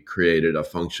actually created a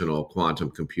functional quantum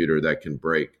computer that can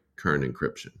break current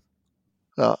encryption?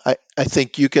 Well, I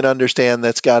think you can understand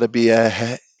that's got to be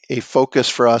a focus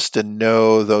for us to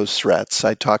know those threats.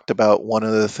 I talked about one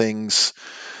of the things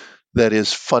that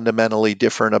is fundamentally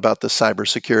different about the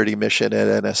cybersecurity mission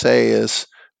at NSA is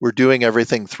we're doing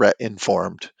everything threat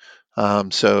informed.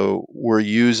 So we're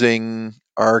using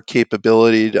our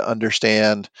capability to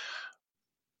understand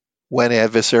when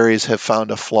adversaries have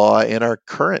found a flaw in our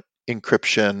current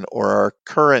encryption or our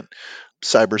current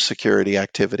cybersecurity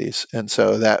activities. And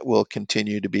so that will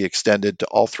continue to be extended to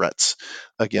all threats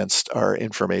against our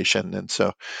information. And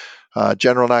so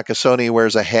General Nakasone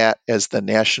wears a hat as the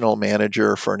national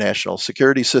manager for national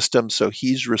security systems. So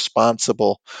he's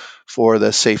responsible for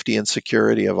the safety and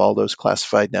security of all those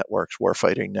classified networks,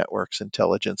 warfighting networks,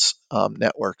 intelligence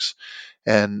networks.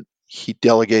 And he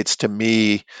delegates to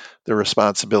me the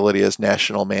responsibility as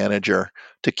national manager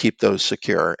to keep those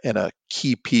secure. And a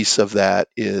key piece of that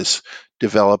is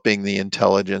developing the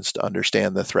intelligence to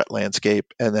understand the threat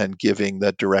landscape and then giving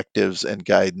the directives and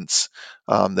guidance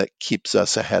that keeps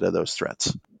us ahead of those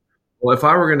threats. Well, if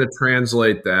I were going to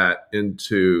translate that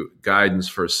into guidance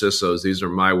for CISOs, these are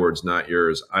my words, not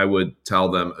yours. I would tell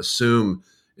them, assume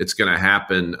it's going to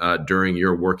happen during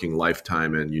your working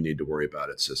lifetime and you need to worry about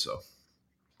it, CISO.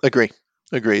 Agree.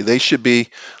 They should be,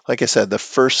 like I said, the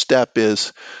first step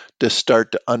is to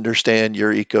start to understand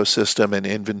your ecosystem and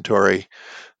inventory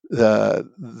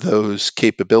those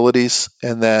capabilities.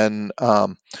 And then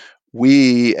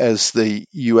we, as the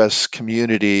U.S.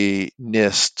 community,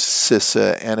 NIST,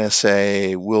 CISA,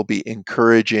 NSA, will be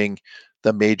encouraging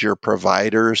the major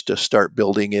providers to start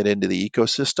building it into the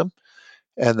ecosystem.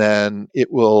 And then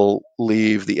it will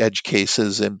leave the edge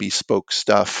cases and bespoke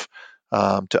stuff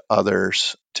to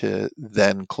others to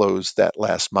then close that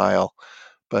last mile.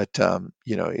 But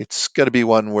it's going to be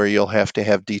one where you'll have to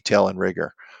have detail and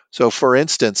rigor. So, for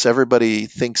instance, everybody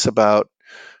thinks about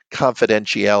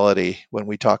confidentiality when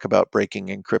we talk about breaking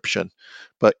encryption,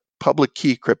 but public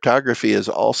key cryptography is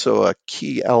also a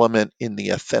key element in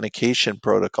the authentication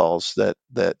protocols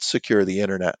that secure the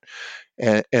internet.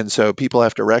 And so people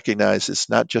have to recognize it's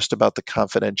not just about the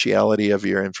confidentiality of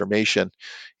your information.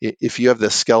 If you have the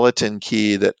skeleton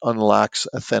key that unlocks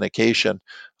authentication,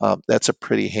 that's a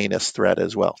pretty heinous threat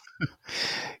as well.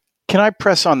 Can I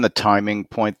press on the timing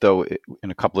point, though,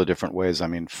 in a couple of different ways? I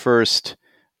mean, first,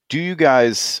 do you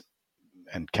guys,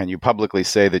 and can you publicly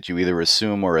say that you either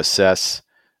assume or assess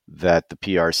that the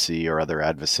PRC or other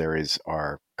adversaries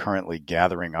are currently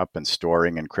gathering up and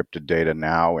storing encrypted data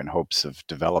now in hopes of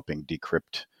developing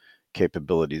decrypt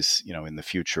capabilities, in the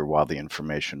future while the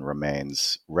information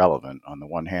remains relevant on the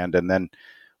one hand? And then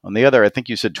on the other, I think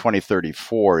you said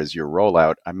 2034 is your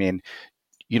rollout. I mean,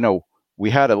 we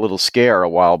had a little scare a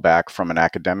while back from an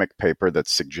academic paper that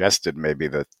suggested maybe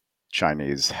the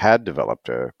Chinese had developed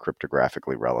a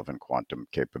cryptographically relevant quantum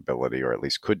capability, or at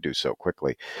least could do so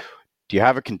quickly. Do you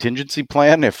have a contingency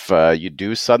plan if you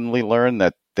do suddenly learn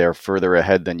that they're further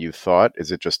ahead than you thought?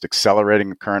 Is it just accelerating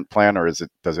the current plan, or does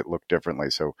it look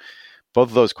differently? So both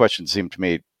of those questions seem to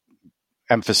me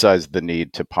emphasize the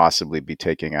need to possibly be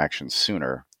taking action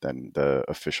sooner than the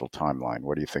official timeline.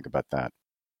 What do you think about that?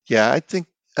 Yeah, I think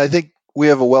we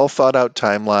have a well thought out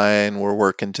timeline. We're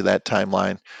working to that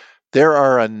timeline. There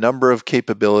are a number of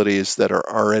capabilities that are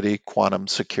already quantum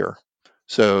secure.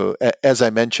 So as I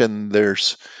mentioned,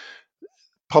 there's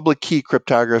public key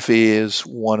cryptography is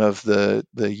one of the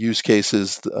use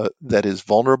cases that is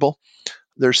vulnerable.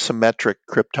 There's symmetric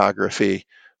cryptography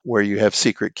where you have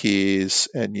secret keys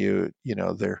and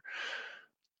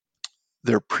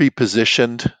they're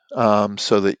pre-positioned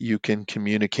so that you can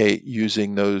communicate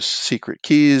using those secret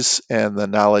keys, and the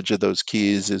knowledge of those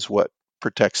keys is what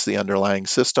protects the underlying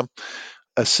system.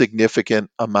 A significant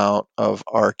amount of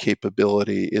our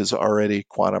capability is already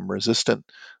quantum resistant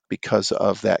because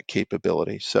of that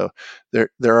capability. So there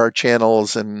are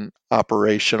channels and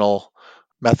operational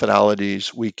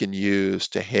methodologies we can use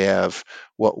to have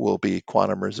what will be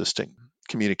quantum resistant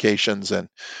communications, and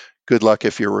good luck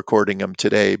if you're recording them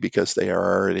today because they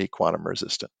are already quantum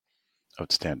resistant.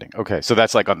 Outstanding. Okay, so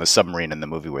that's like on the submarine in the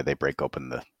movie where they break open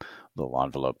the little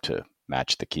envelope to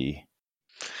match the key.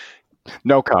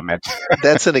 No comment.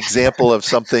 That's an example of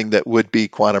something that would be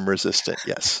quantum resistant,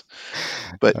 yes.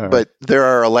 But there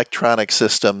are electronic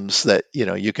systems that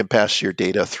you can pass your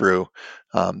data through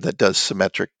that does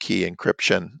symmetric key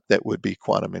encryption that would be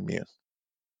quantum immune.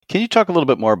 Can you talk a little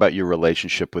bit more about your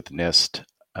relationship with NIST?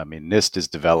 I mean, NIST is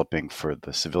developing for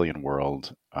the civilian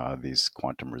world these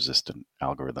quantum resistant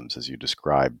algorithms, as you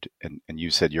described, and you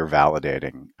said you're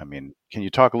validating. I mean, can you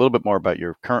talk a little bit more about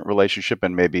your current relationship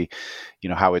and maybe,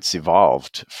 how it's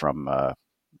evolved from a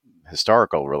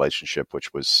historical relationship,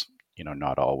 which was,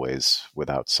 not always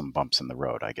without some bumps in the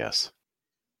road, I guess.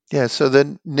 Yeah, so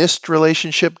the NIST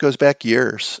relationship goes back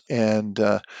years, and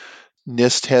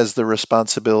NIST has the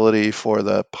responsibility for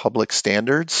the public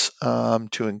standards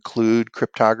to include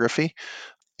cryptography.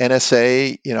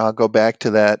 NSA, I'll go back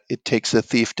to that. It takes a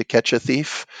thief to catch a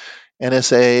thief.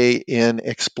 NSA, in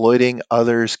exploiting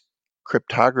others'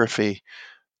 cryptography,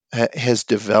 has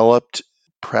developed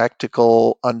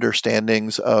practical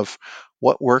understandings of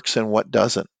what works and what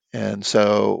doesn't. And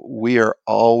so we are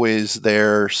always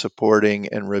there supporting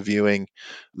and reviewing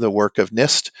the work of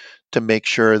NIST to make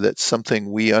sure that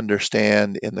something we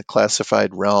understand in the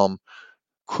classified realm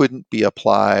couldn't be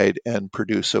applied and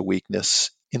produce a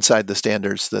weakness inside the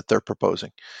standards that they're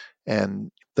proposing.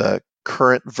 And the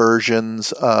current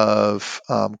versions of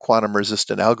quantum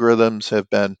resistant algorithms have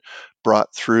been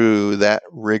brought through that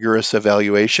rigorous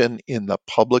evaluation in the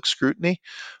public scrutiny,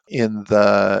 in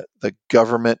the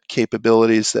government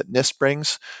capabilities that NIST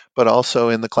brings, but also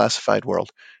in the classified world.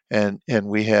 And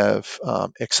we have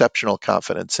exceptional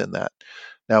confidence in that.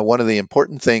 Now, one of the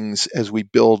important things as we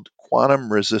build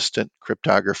quantum resistant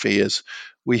cryptography is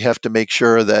we have to make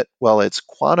sure that while it's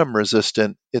quantum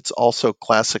resistant, it's also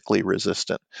classically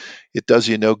resistant. It does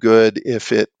you no good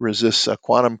if it resists a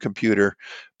quantum computer,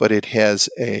 but it has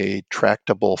a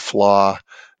tractable flaw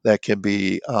that can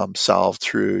be solved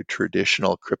through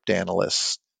traditional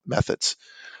cryptanalysis methods.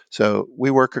 So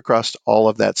we work across all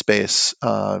of that space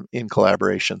in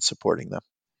collaboration, supporting them.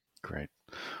 Great.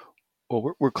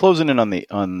 Well, we're closing in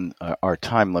on our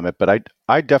time limit, but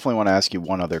I definitely want to ask you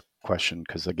one other question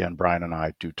because, again, Brian and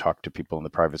I do talk to people in the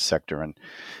private sector, and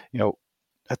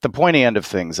at the pointy end of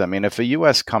things, I mean, if a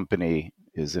U.S. company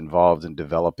is involved in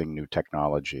developing new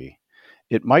technology,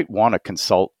 it might want to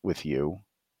consult with you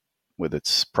with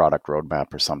its product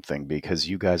roadmap or something because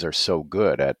you guys are so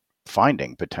good at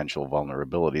finding potential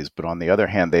vulnerabilities. But on the other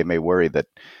hand, they may worry that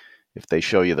if they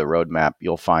show you the roadmap,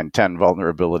 you'll find 10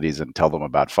 vulnerabilities and tell them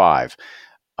about 5,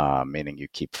 meaning you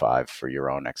keep 5 for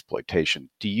your own exploitation.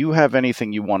 Do you have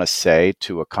anything you want to say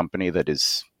to a company that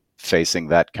is facing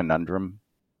that conundrum?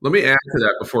 Let me add to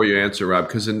that before you answer, Rob,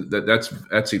 because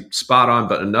that's spot on.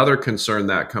 But another concern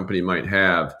that company might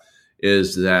have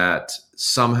is that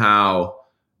somehow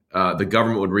the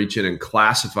government would reach in and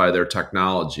classify their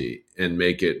technology and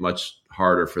make it much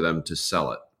harder for them to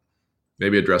sell it.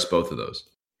 Maybe address both of those.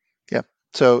 Yeah.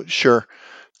 So sure,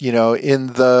 in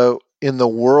the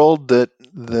world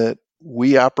that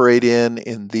we operate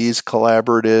in these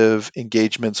collaborative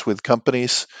engagements with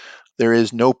companies, there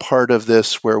is no part of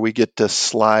this where we get to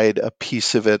slide a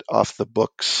piece of it off the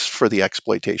books for the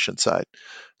exploitation side.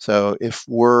 So if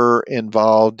we're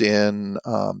involved in,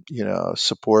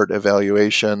 support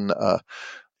evaluation,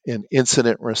 in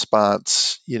incident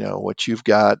response, what you've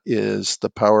got is the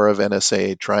power of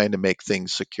NSA trying to make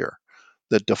things secure.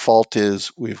 The default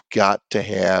is we've got to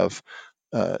have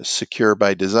secure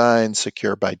by design,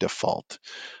 secure by default.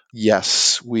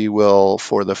 Yes, we will,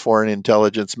 for the foreign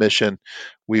intelligence mission,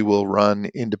 we will run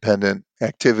independent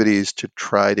activities to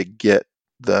try to get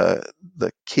the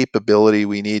capability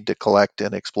we need to collect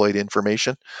and exploit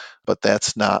information, but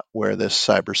that's not where this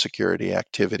cybersecurity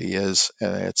activity is,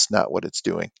 and it's not what it's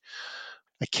doing.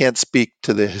 I can't speak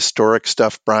to the historic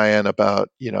stuff, Brian, about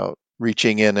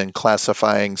reaching in and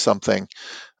classifying something.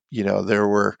 there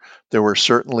were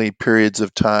certainly periods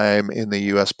of time in the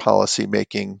U.S.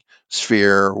 policymaking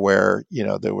sphere where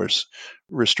there was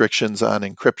restrictions on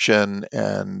encryption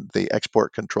and the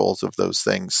export controls of those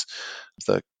things.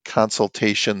 The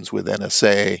consultations with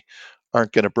NSA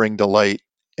aren't going to bring to light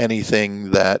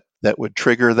anything that would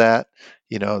trigger that.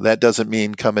 That doesn't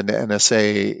mean coming to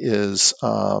NSA is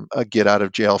a get out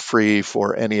of jail free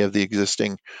for any of the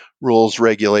existing rules,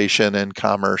 regulation, and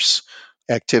commerce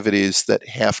activities that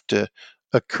have to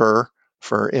occur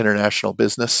for international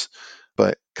business.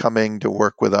 But coming to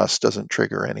work with us doesn't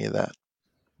trigger any of that.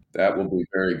 That will be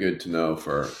very good to know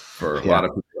for a Yeah. lot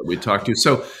of people that we talk to.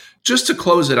 So just to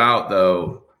close it out,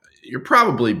 though, you're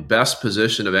probably best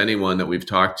positioned of anyone that we've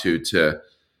talked to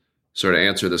sort of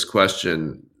answer this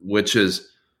question, which is,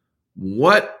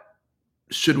 what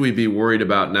should we be worried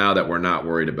about now that we're not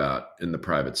worried about in the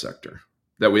private sector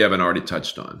that we haven't already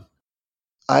touched on?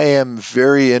 I am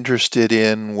very interested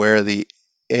in where the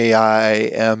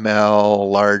AI, ML,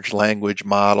 large language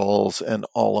models, and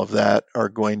all of that are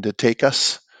going to take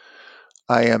us.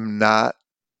 I am not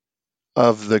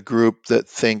of the group that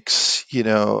thinks,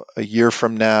 a year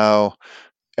from now,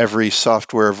 every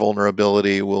software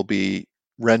vulnerability will be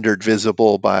rendered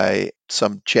visible by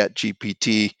some chat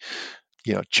GPT,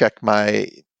 check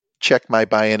my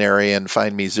binary and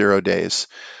find me 0 days.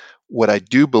 What I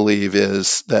do believe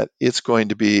is that it's going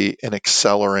to be an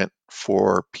accelerant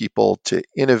for people to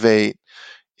innovate.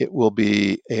 It will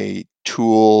be a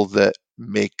tool that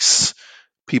makes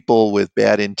people with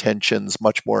bad intentions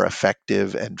much more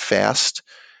effective and fast.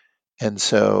 And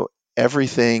so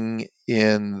everything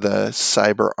in the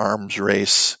cyber arms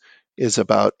race is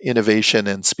about innovation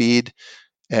and speed.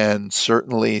 And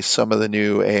certainly some of the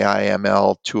new AI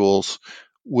ML tools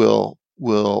will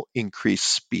increase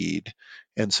speed.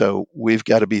 And so we've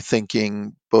got to be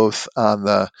thinking both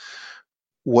on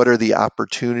what are the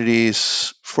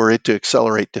opportunities for it to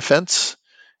accelerate defense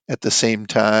at the same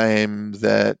time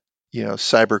that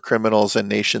cyber criminals and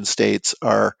nation states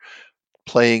are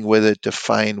playing with it to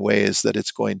find ways that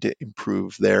it's going to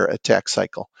improve their attack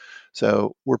cycle.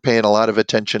 So we're paying a lot of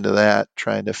attention to that,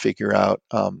 trying to figure out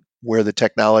where the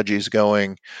technology is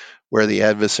going, where the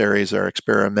adversaries are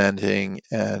experimenting,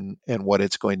 and what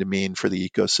it's going to mean for the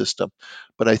ecosystem.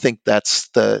 But I think that's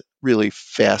the really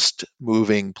fast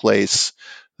moving place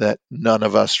that none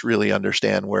of us really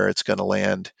understand where it's going to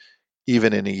land,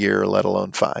 even in a year, let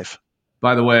alone 5.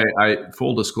 By the way,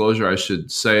 full disclosure, I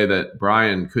should say that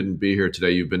Brian couldn't be here today.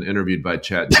 You've been interviewed by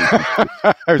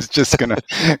ChatGPT. I was just going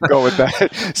to go with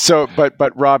that. So,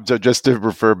 but Rob, so just to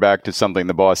refer back to something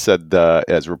the boss said,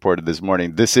 as reported this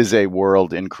morning, this is a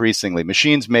world increasingly,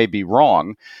 machines may be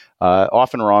wrong,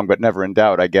 often wrong, but never in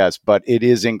doubt, I guess. But it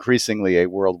is increasingly a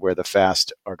world where the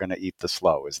fast are going to eat the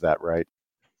slow. Is that right?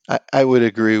 I would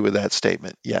agree with that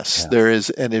statement. Yes, there is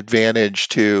an advantage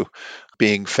to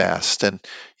being fast. And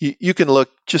you can look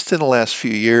just in the last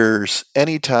few years,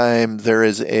 anytime there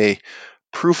is a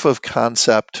proof of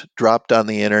concept dropped on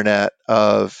the internet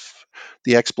of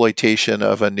the exploitation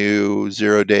of a new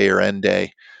 0 day or end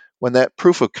day, when that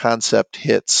proof of concept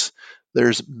hits,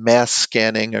 there's mass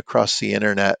scanning across the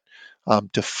internet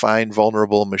to find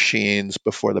vulnerable machines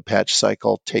before the patch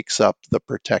cycle takes up the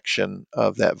protection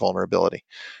of that vulnerability.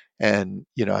 And,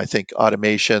 I think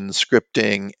automation,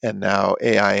 scripting, and now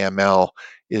AI ML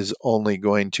is only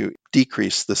going to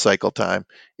decrease the cycle time,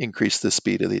 increase the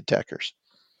speed of the attackers.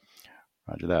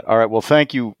 Roger that. All right. Well,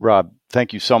 thank you, Rob.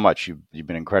 Thank you so much. You've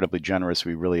been incredibly generous.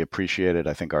 We really appreciate it.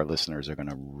 I think our listeners are going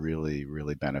to really,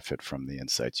 really benefit from the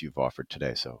insights you've offered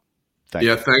today. So thank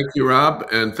you. Thank you, Rob.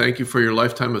 And thank you for your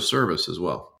lifetime of service as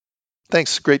well.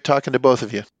 Thanks. Great talking to both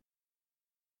of you.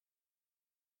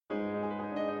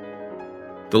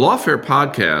 The Lawfare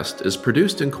podcast is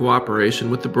produced in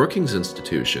cooperation with the Brookings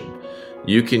Institution.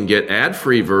 You can get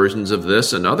ad-free versions of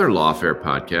this and other Lawfare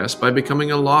podcasts by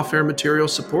becoming a Lawfare material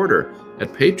supporter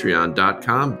at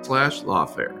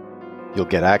patreon.com/lawfare. You'll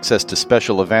get access to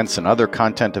special events and other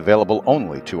content available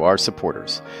only to our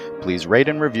supporters. Please rate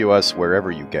and review us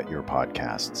wherever you get your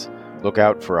podcasts. Look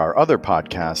out for our other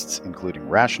podcasts, including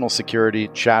Rational Security,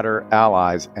 Chatter,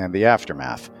 Allies, and The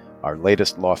Aftermath, our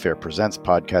latest Lawfare Presents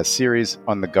podcast series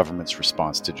on the government's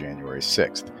response to January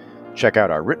 6th. Check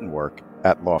out our written work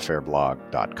at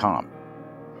lawfareblog.com.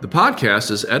 The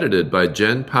podcast is edited by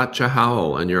Jen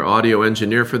Patchahowell, and your audio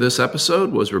engineer for this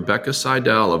episode was Rebecca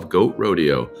Seidel of Goat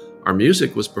Rodeo. Our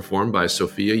music was performed by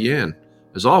Sophia Yan.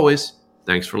 As always,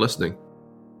 thanks for listening.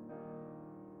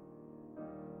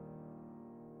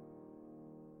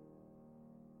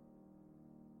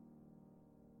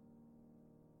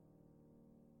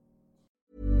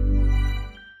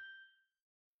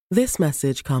 This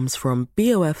message comes from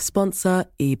BOF sponsor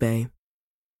eBay.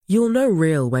 You'll know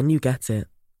real when you get it.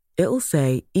 It'll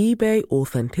say eBay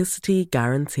Authenticity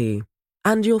Guarantee.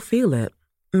 And you'll feel it.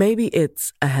 Maybe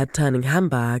it's a head-turning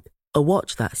handbag, a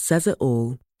watch that says it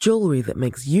all, jewelry that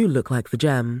makes you look like the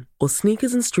gem, or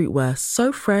sneakers and streetwear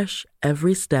so fresh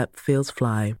every step feels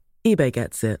fly. eBay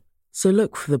gets it. So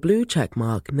look for the blue check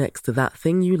mark next to that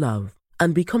thing you love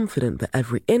and be confident that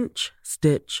every inch,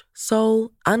 stitch,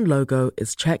 sole, and logo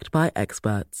is checked by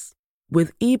experts.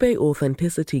 With eBay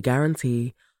Authenticity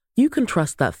Guarantee, you can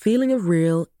trust that feeling of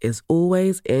real is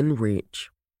always in reach.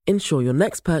 Ensure your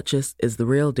next purchase is the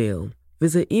real deal.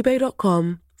 Visit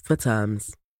ebay.com for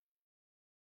terms.